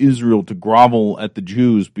went to Israel to grovel at the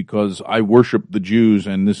Jews because I worship the Jews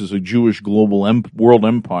and this is a Jewish global world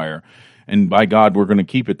empire, and by God, we're going to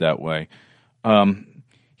keep it that way.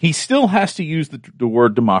 He still has to use the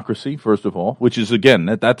word democracy, first of all, which is, again,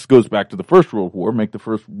 that goes back to the First World War, make the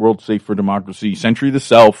first world safe for democracy, century of the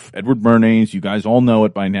self, Edward Bernays, you guys all know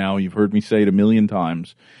it by now, you've heard me say it a million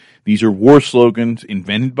times. These are war slogans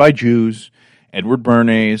invented by Jews. Edward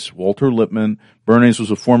Bernays, Walter Lippmann. Bernays was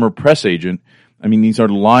a former press agent. I mean, these are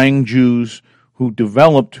lying Jews who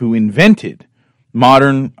invented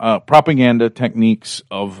modern propaganda techniques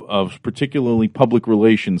of particularly public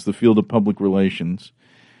relations, the field of public relations,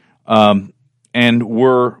 and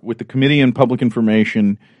were, with the Committee on Public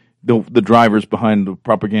Information, the drivers behind the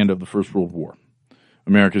propaganda of the First World War,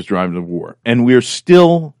 America's drive to war. And we're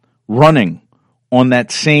still running on that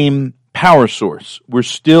same power source. We're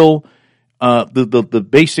still... the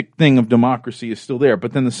basic thing of democracy is still there.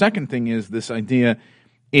 But then the second thing is this idea,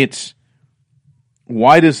 it's,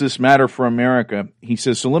 why does this matter for America? He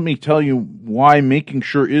says, so let me tell you why making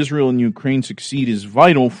sure Israel and Ukraine succeed is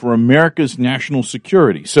vital for America's national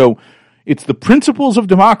security. So it's the principles of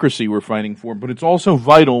democracy we're fighting for, but it's also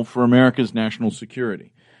vital for America's national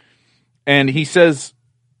security. And he says,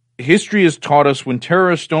 history has taught us when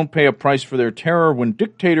terrorists don't pay a price for their terror, when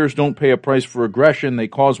dictators don't pay a price for aggression, they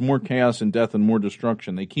cause more chaos and death and more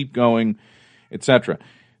destruction. They keep going, etc.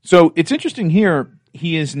 So it's interesting here,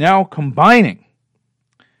 he is now combining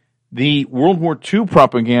the World War II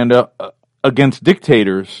propaganda against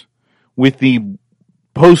dictators with the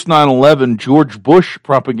post 9/11 George Bush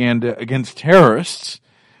propaganda against terrorists,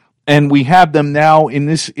 and we have them now in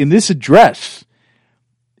this address.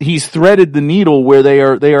 He's threaded the needle where they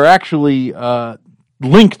are actually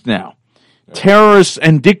linked now, terrorists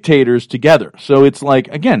and dictators together. So it's like,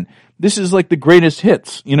 again, this is like the greatest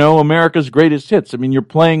hits, America's greatest hits. I mean, you're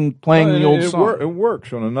playing the old song. It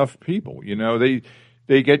works on enough people.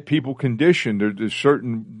 They get people conditioned. There's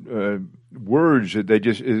certain words that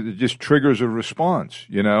it just triggers a response.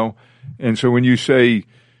 And so when you say,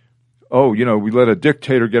 oh, we let a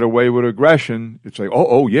dictator get away with aggression, it's like,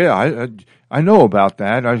 oh yeah, I know about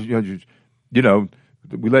that.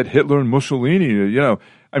 We let Hitler and Mussolini.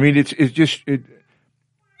 I mean,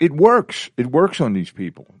 it works. It works on these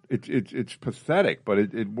people. It's pathetic, but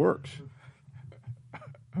it works.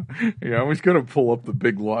 Yeah, I was going to pull up the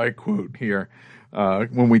big lie quote here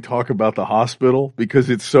when we talk about the hospital because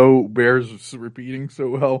it so bears repeating so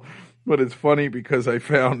well. But it's funny because I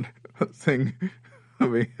found a thing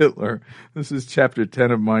of a Hitler. This is chapter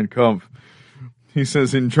 10 of Mein Kampf. He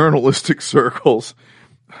says, in journalistic circles,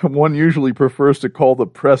 one usually prefers to call the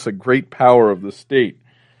press a great power of the state.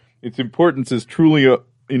 Its importance is truly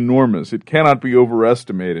enormous. It cannot be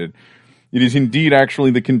overestimated. It is indeed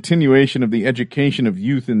actually the continuation of the education of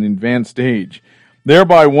youth in advanced age.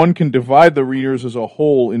 Thereby one can divide the readers as a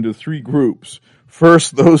whole into three groups.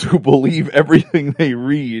 First, those who believe everything they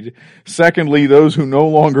read. Secondly, those who no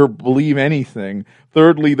longer believe anything.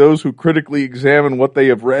 Thirdly, those who critically examine what they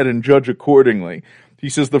have read and judge accordingly. He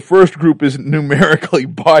says the first group is numerically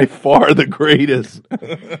by far the greatest.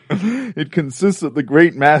 It consists of the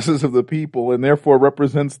great masses of the people and therefore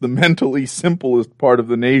represents the mentally simplest part of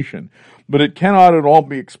the nation. But it cannot at all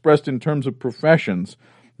be expressed in terms of professions,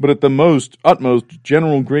 but at the utmost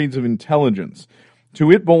general grades of intelligence. To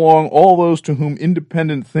it belong all those to whom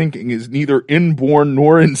independent thinking is neither inborn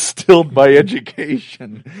nor instilled by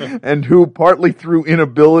education, and who, partly through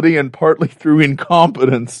inability and partly through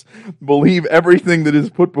incompetence, believe everything that is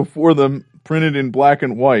put before them printed in black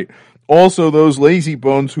and white. Also those lazy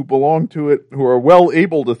bones who belong to it, who are well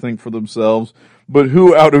able to think for themselves, but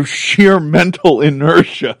who, out of sheer mental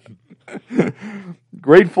inertia,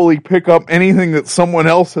 gratefully pick up anything that someone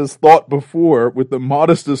else has thought before with the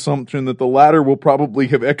modest assumption that the latter will probably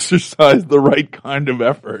have exercised the right kind of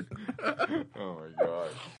effort. Oh my God.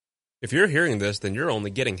 If you're hearing this, then you're only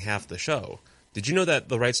getting half the show. Did you know that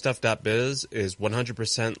therightstuff.biz is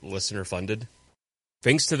 100% listener funded?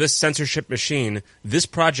 Thanks to this censorship machine, this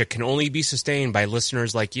project can only be sustained by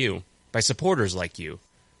listeners like you, by supporters like you.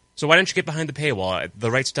 So why don't you get behind the paywall at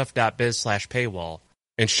therightstuff.biz/paywall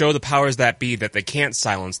and show the powers that be that they can't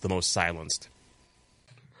silence the most silenced.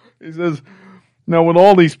 He says, now with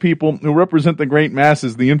all these people who represent the great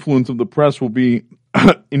masses, the influence of the press will be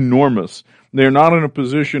enormous. They are not in a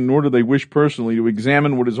position, nor do they wish personally, to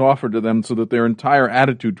examine what is offered to them so that their entire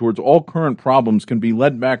attitude towards all current problems can be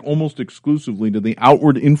led back almost exclusively to the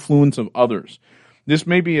outward influence of others. This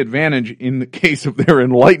may be advantage in the case of their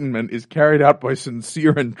enlightenment is carried out by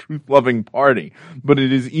sincere and truth-loving party, but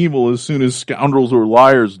it is evil as soon as scoundrels or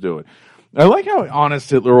liars do it. I like how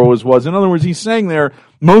honest Hitler always was. In other words, he's saying there,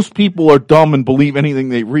 most people are dumb and believe anything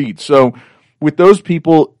they read. So with those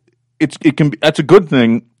people, that's a good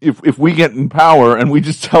thing if we get in power and we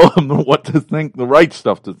just tell them what to think, the right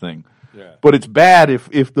stuff to think. Yeah. But it's bad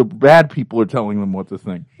if the bad people are telling them what to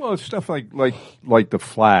think. Well, it's stuff like the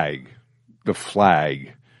flag. The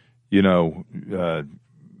flag, I know the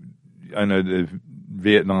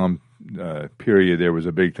Vietnam period. There was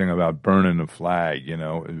a big thing about burning the flag. It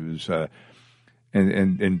was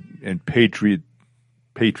and patriot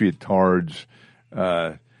tards.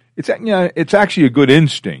 It's actually a good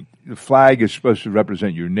instinct. The flag is supposed to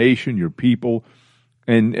represent your nation, your people,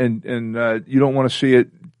 and you don't want to see it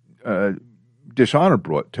dishonor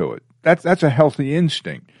brought to it. That's a healthy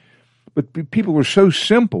instinct. But people are so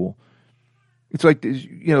simple. It's like this,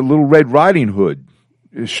 Little Red Riding Hood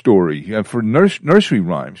story for nursery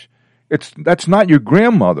rhymes. That's not your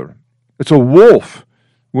grandmother. It's a wolf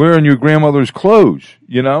wearing your grandmother's clothes.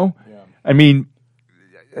 Yeah. I mean,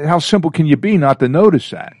 how simple can you be not to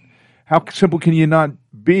notice that? How simple can you not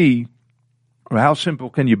be, or how simple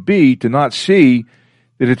can you be to not see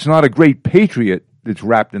that it's not a great patriot that's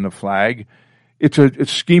wrapped in a flag? It's a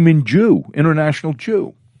scheming Jew, international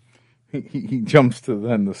Jew. He jumps to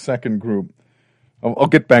then the second group. I'll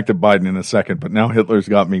get back to Biden in a second, but now Hitler's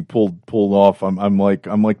got me pulled off. I'm like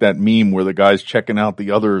that meme where the guy's checking out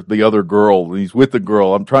the other girl. He's with the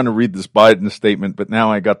girl. I'm trying to read this Biden statement, but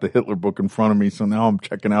now I got the Hitler book in front of me, so now I'm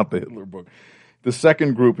checking out the Hitler book. The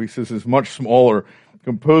second group, he says, is much smaller,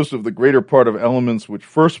 composed of the greater part of elements which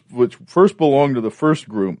first belonged to the first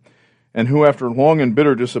group, and who after long and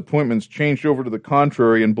bitter disappointments changed over to the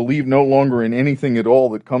contrary and believe no longer in anything at all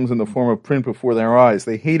that comes in the form of print before their eyes.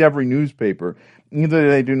 They hate every newspaper.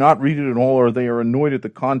 Either they do not read it at all, or they are annoyed at the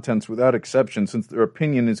contents without exception, since in their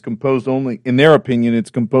opinion, it's composed only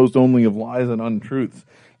of lies and untruths.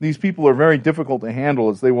 These people are very difficult to handle,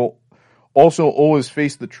 as they will also always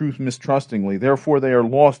face the truth mistrustingly. Therefore, they are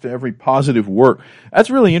lost to every positive work. That's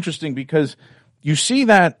really interesting because you see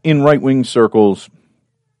that in right-wing circles.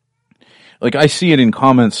 Like, I see it in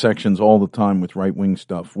comment sections all the time with right-wing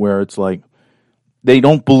stuff, where it's like they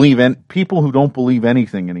don't believe people who don't believe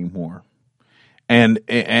anything anymore. And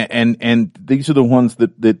these are the ones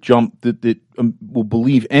that will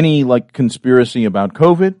believe any like conspiracy about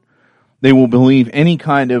COVID. They will believe any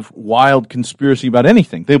kind of wild conspiracy about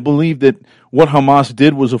anything. They believe that what Hamas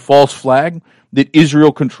did was a false flag, that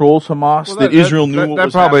Israel controls Hamas, that Israel knew what was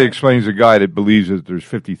happening. That probably explains the guy that believes that there's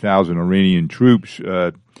 50,000 Iranian troops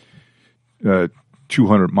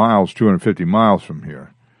 250 miles from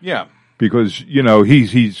here. Yeah. Because,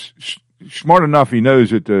 he's smart enough. He knows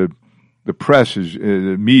that the press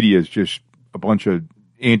the media is just a bunch of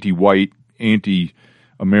anti-white,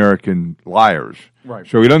 American liars. Right.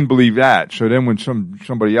 So he doesn't believe that. So then when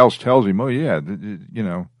somebody else tells him, oh yeah,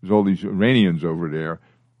 there's all these Iranians over there,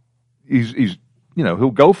 he's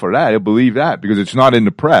he'll go for that. He'll believe that because it's not in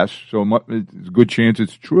the press. So it's a good chance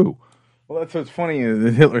it's true. Well, that's what's funny is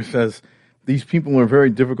that Hitler says these people are very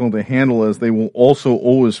difficult to handle as they will also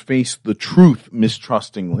always face the truth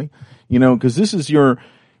mistrustingly. Because this is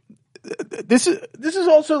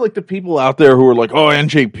also like the people out there who are like, oh,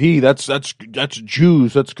 NJP, that's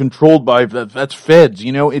Jews, that's controlled by, that's feds.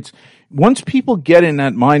 It's once people get in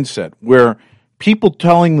that mindset where people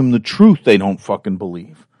telling them the truth, they don't fucking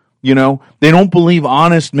believe. They don't believe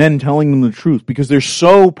honest men telling them the truth because they're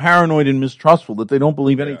so paranoid and mistrustful that they don't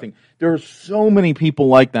believe anything. Yeah. There are so many people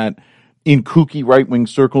like that in kooky right-wing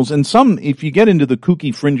circles, and some, if you get into the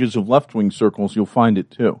kooky fringes of left-wing circles, you'll find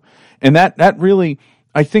it too. And that really,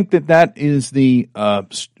 I think that is the,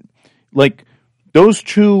 those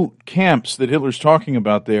two camps that Hitler's talking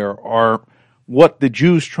about there are what the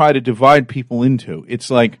Jews try to divide people into.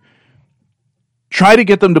 It's like, try to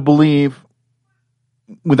get them to believe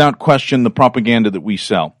without question the propaganda that we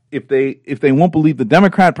sell. If they won't believe the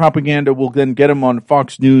Democrat propaganda, we'll then get them on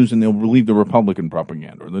Fox News and they'll believe the Republican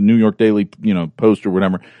propaganda or the New York Daily, Post or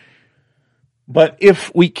whatever. But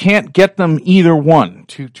if we can't get them either one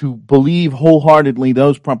to believe wholeheartedly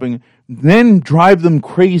those propaganda, then drive them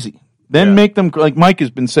crazy. Then make them, like Mike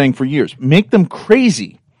has been saying for years, make them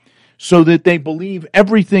crazy so that they believe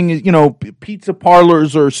everything is, pizza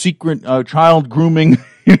parlors or secret child grooming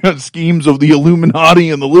schemes of the Illuminati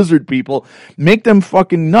and the lizard people. Make them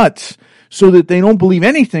fucking nuts so that they don't believe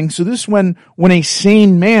anything. So this, when a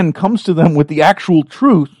sane man comes to them with the actual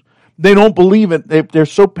truth, they don't believe it. They're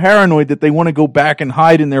so paranoid that they want to go back and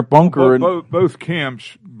hide in their bunker. Both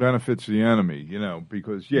camps benefits the enemy,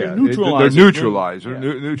 because they're neutralized. They're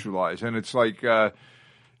neutralized, and it's like, and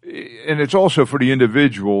it's also for the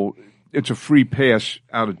individual. It's a free pass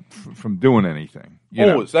from doing anything.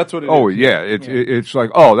 Always, that's what it is. Oh yeah, it's like,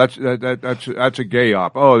 oh, that's a gay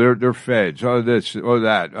op. Oh, they're feds. Oh, this, oh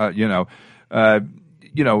that.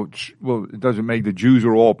 Well, it doesn't make the Jews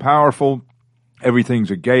are all powerful. Everything's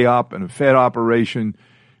a gay op and a Fed operation.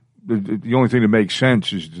 The only thing that makes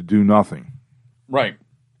sense is to do nothing. Right.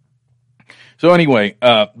 So anyway,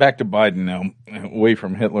 back to Biden now, away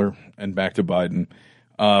from Hitler and back to Biden.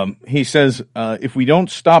 He says, if we don't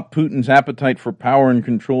stop Putin's appetite for power and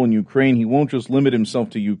control in Ukraine, he won't just limit himself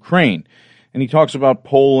to Ukraine. And he talks about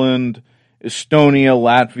Poland, Estonia,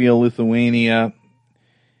 Latvia, Lithuania,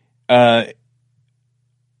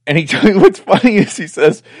 and what's funny is he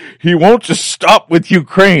says he won't just stop with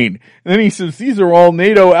Ukraine. And then he says these are all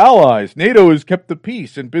NATO allies. NATO has kept the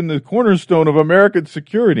peace and been the cornerstone of American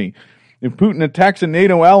security. If Putin attacks a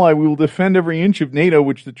NATO ally, we will defend every inch of NATO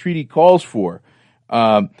which the treaty calls for.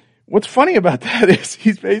 What's funny about that is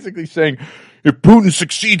he's basically saying if Putin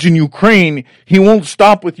succeeds in Ukraine, he won't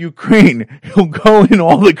stop with Ukraine. He'll go in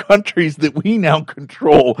all the countries that we now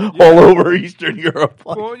control all over Eastern Europe.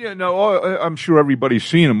 Well, I'm sure everybody's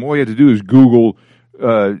seen them. All you have to do is Google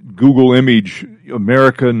image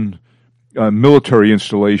American military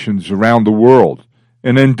installations around the world,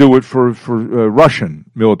 and then do it for Russian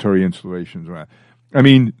military installations around. I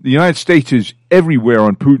mean, the United States is everywhere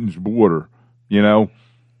on Putin's border,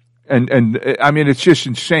 and I mean, it's just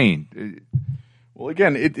insane. Well,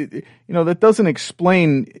 again, that doesn't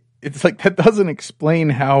explain. It's like that doesn't explain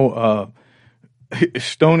how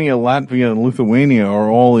Estonia, Latvia, and Lithuania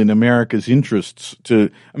are all in America's interests.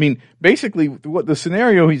 Basically, what the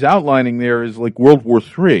scenario he's outlining there is like World War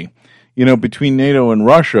III, between NATO and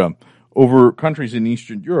Russia over countries in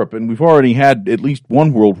Eastern Europe, and we've already had at least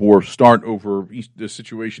one world war start over the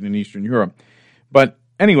situation in Eastern Europe. But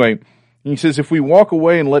anyway. He says, if we walk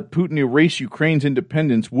away and let Putin erase Ukraine's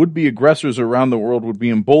independence, would-be aggressors around the world would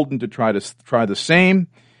be emboldened to try the same.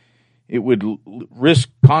 It would risk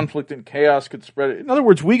conflict and chaos could spread. In other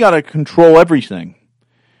words, we got to control everything.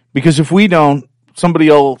 Because if we don't, somebody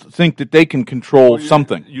will think that they can control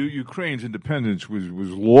something. Ukraine's independence was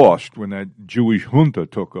lost when that Jewish junta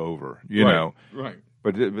took over, you know. Right.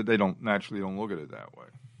 But they don't look at it that way.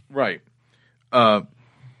 Right. And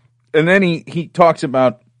then he talks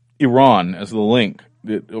about Iran as the link.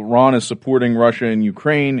 That Iran is supporting Russia and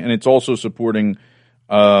Ukraine, and it's also supporting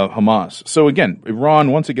Hamas. So again,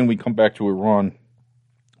 Iran, once again, we come back to Iran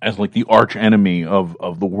as like the arch enemy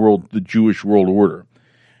of the world, the Jewish world order.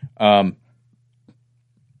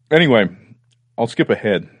 Anyway, I'll skip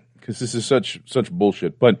ahead because this is such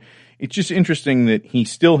bullshit. But it's just interesting that he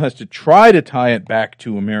still has to try to tie it back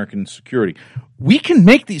to American security. We can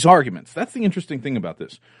make these arguments. That's the interesting thing about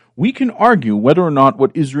this. We can argue whether or not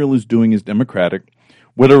what Israel is doing is democratic.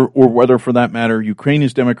 whether for that matter Ukraine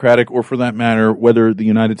is democratic, or for that matter whether the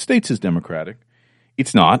United States is democratic.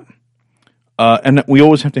 It's not. And we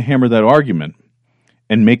always have to hammer that argument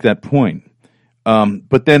and make that point.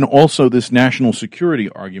 But then also this national security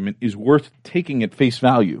argument is worth taking at face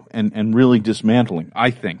value and really dismantling.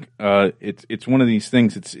 I think it's one of these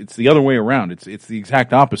things. It's the other way around. It's the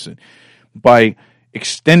exact opposite. By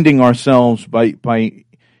extending ourselves, by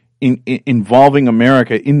involving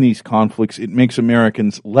America in these conflicts, it makes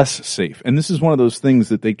Americans less safe. And this is one of those things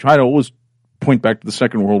that they try to always point back to the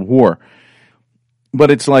Second World War.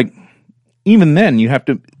 But it's like, even then, you have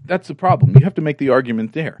to. That's the problem. You have to make the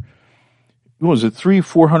argument there. What was it?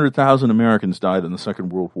 400,000 Americans died in the Second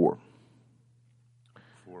World War.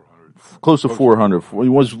 400. Close to 400. It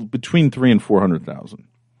was between 300,000 and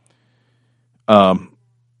 400,000.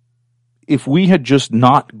 If we had just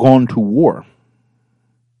not gone to war,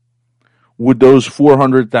 would those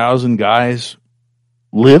 400,000 guys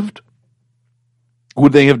lived?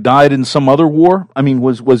 Would they have died in some other war? I mean,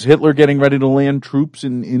 was Hitler getting ready to land troops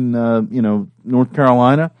in North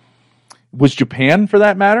Carolina? Was Japan, for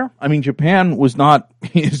that matter? I mean, Japan is not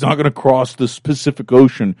going to cross the Pacific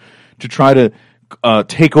Ocean to try to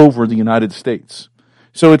take over the United States.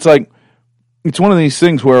 So it's like, it's one of these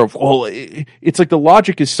things where, it's like the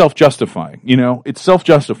logic is self-justifying. It's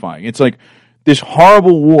self-justifying. It's like this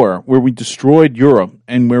horrible war where we destroyed Europe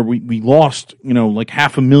and where we lost, like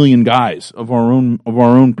 500,000 guys of our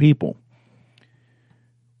own people.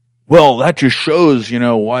 Well, that just shows,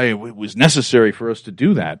 why it was necessary for us to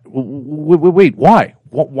do that. Wait, why?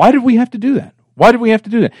 Why did we have to do that? Why did we have to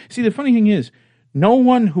do that? See, the funny thing is, no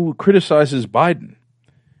one who criticizes Biden,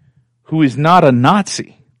 who is not a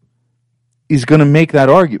Nazi, is going to make that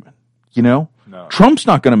argument. No. Trump's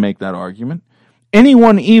not going to make that argument.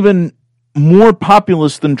 Anyone even more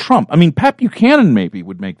populist than Trump. I mean, Pat Buchanan maybe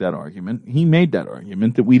would make that argument. He made that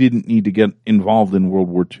argument that we didn't need to get involved in World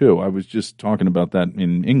War II. I was just talking about that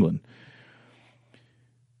in England.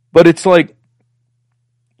 But it's like,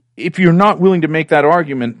 if you're not willing to make that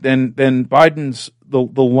argument, then Biden's the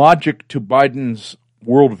logic to Biden's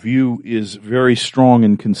worldview is very strong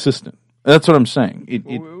and consistent. That's what I'm saying.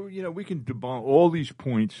 We can debunk all these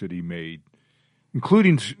points that he made,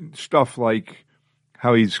 including stuff like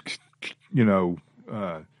how he's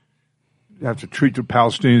have to treat the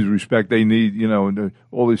Palestinians with respect they need, and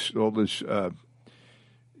all this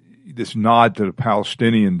nod to the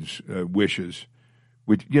Palestinians' wishes,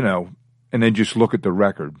 which and then just look at the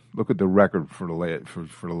record. Look at the record for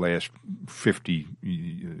the last 50,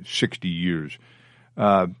 60 years.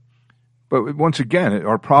 But once again,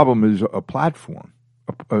 our problem is a platform,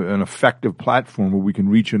 an effective platform where we can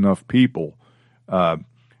reach enough people.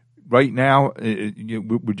 Right now,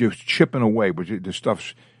 we're just chipping away. The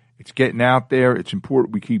stuff's it's getting out there. It's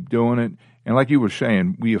important we keep doing it. And like you were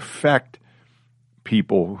saying, we affect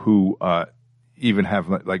people who even have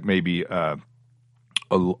like maybe a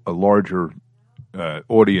larger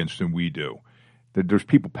audience than we do. That there's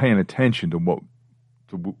people paying attention to what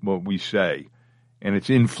we say, and it's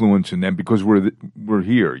influencing them because we're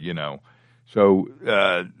here. So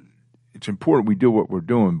it's important we do what we're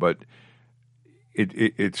doing, but.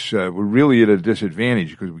 It's we're really at a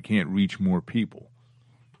disadvantage because we can't reach more people.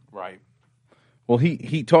 Right. Well,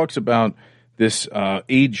 he talks about this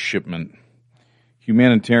aid shipment,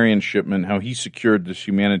 humanitarian shipment, how he secured this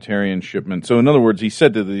humanitarian shipment. So in other words, he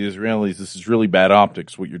said to the Israelis, this is really bad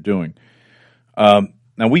optics, what you're doing. Now,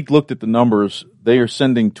 we looked at the numbers. They are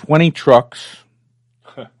sending 20 trucks.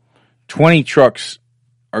 20 trucks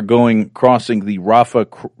are crossing the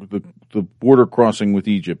Rafah, the border crossing with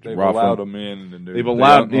Egypt. They've Rafah. Allowed them in, and they've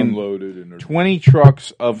allowed unloaded. And 20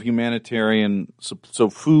 trucks of humanitarian, so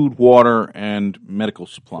food, water, and medical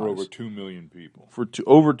supplies. For over 2 million people.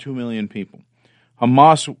 Over 2 million people.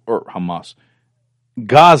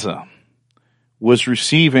 Gaza was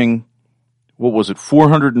receiving,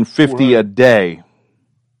 450 a day.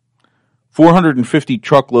 450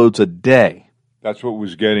 truckloads a day. That's what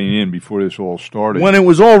was getting in before this all started. When it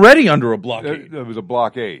was already under a blockade. It was a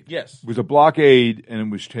blockade. Yes. It was a blockade, and it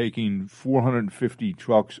was taking 450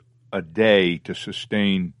 trucks a day to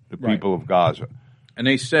sustain the people of Gaza. And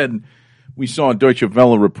they said, we saw a Deutsche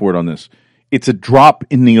Welle report on this, it's a drop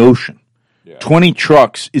in the ocean. Yeah. 20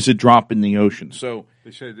 trucks is a drop in the ocean. So they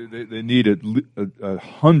said they need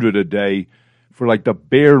 100 a day for like the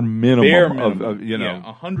bare minimum. Of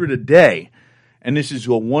 100 a day. And this is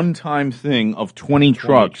a one-time thing of 20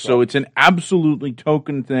 trucks. So it's an absolutely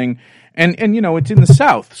token thing. And it's in the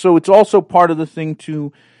South. So it's also part of the thing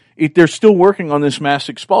to they're still working on this mass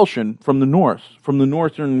expulsion from the north, from the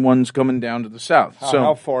northern ones coming down to the south.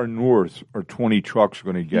 How far north are 20 trucks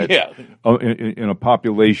going to get Yeah. in a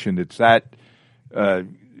population that's that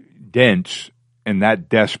dense and that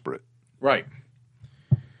desperate? Right.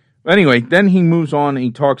 Anyway, then he moves on and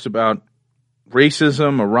he talks about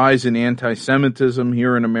racism, a rise in anti-Semitism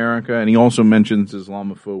here in America, and he also mentions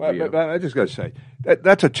Islamophobia. But I just got to say,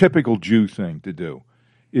 that's a typical Jew thing to do,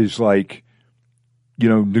 is like,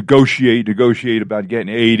 negotiate about getting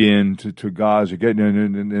aid in to Gaza, getting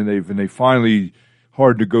in, and they finally,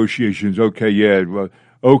 hard negotiations, okay, yeah, well,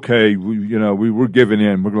 okay, we're giving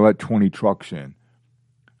in, we're going to let 20 trucks in.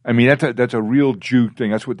 I mean, that's a real Jew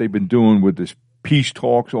thing. That's what they've been doing with this peace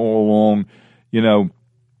talks all along,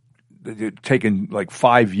 taken like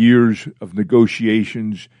 5 years of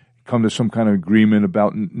negotiations, come to some kind of agreement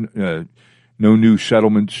about no new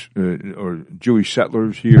settlements or Jewish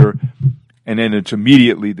settlers here, and then they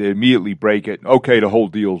immediately break it. Okay, the whole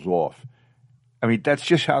deal's off. I mean, that's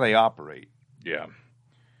just how they operate. Yeah.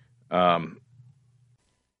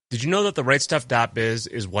 Did you know that the rightstuff.biz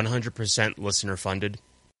is 100% listener funded?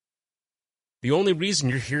 The only reason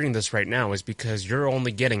you're hearing this right now is because you're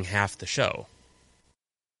only getting half the show.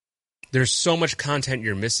 There's so much content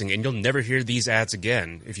you're missing, and you'll never hear these ads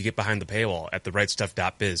again if you get behind the paywall at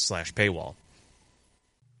therightstuff.biz/paywall.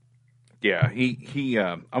 Yeah,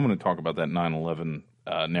 I'm going to talk about that 9/11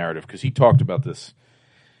 narrative because he talked about this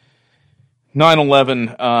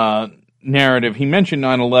 9/11 narrative. He mentioned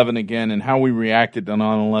 9/11 again and how we reacted to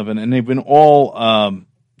 9/11, and they've been all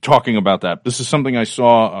talking about that. This is something I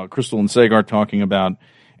saw Crystal and Sagar talking about,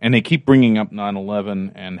 and they keep bringing up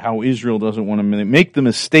 9/11 and how Israel doesn't want to make the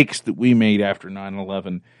mistakes that we made after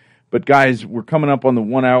 9/11. But guys, we're coming up on the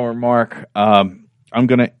 1 hour mark. I'm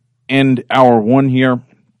going to end hour one here,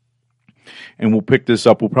 and we'll pick this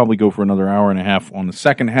up. We'll probably go for another hour and a half on the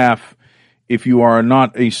second half. If you are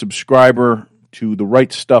not a subscriber to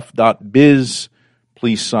therightstuff.biz,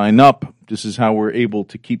 please sign up. This is how we're able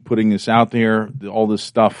to keep putting this out there, all this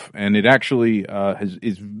stuff, and it actually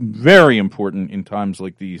is very important in times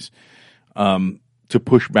like these to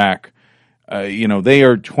push back. They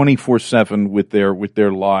are 24/7 with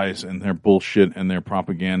their lies and their bullshit and their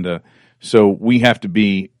propaganda. So we have to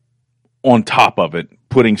be on top of it,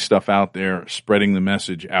 putting stuff out there, spreading the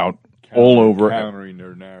message out all over, countering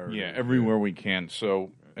their narrative. Yeah, everywhere we can.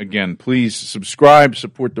 So again, please subscribe,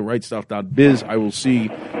 support the rightstuff.biz. I will see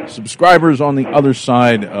subscribers on the other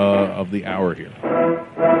side of the hour here.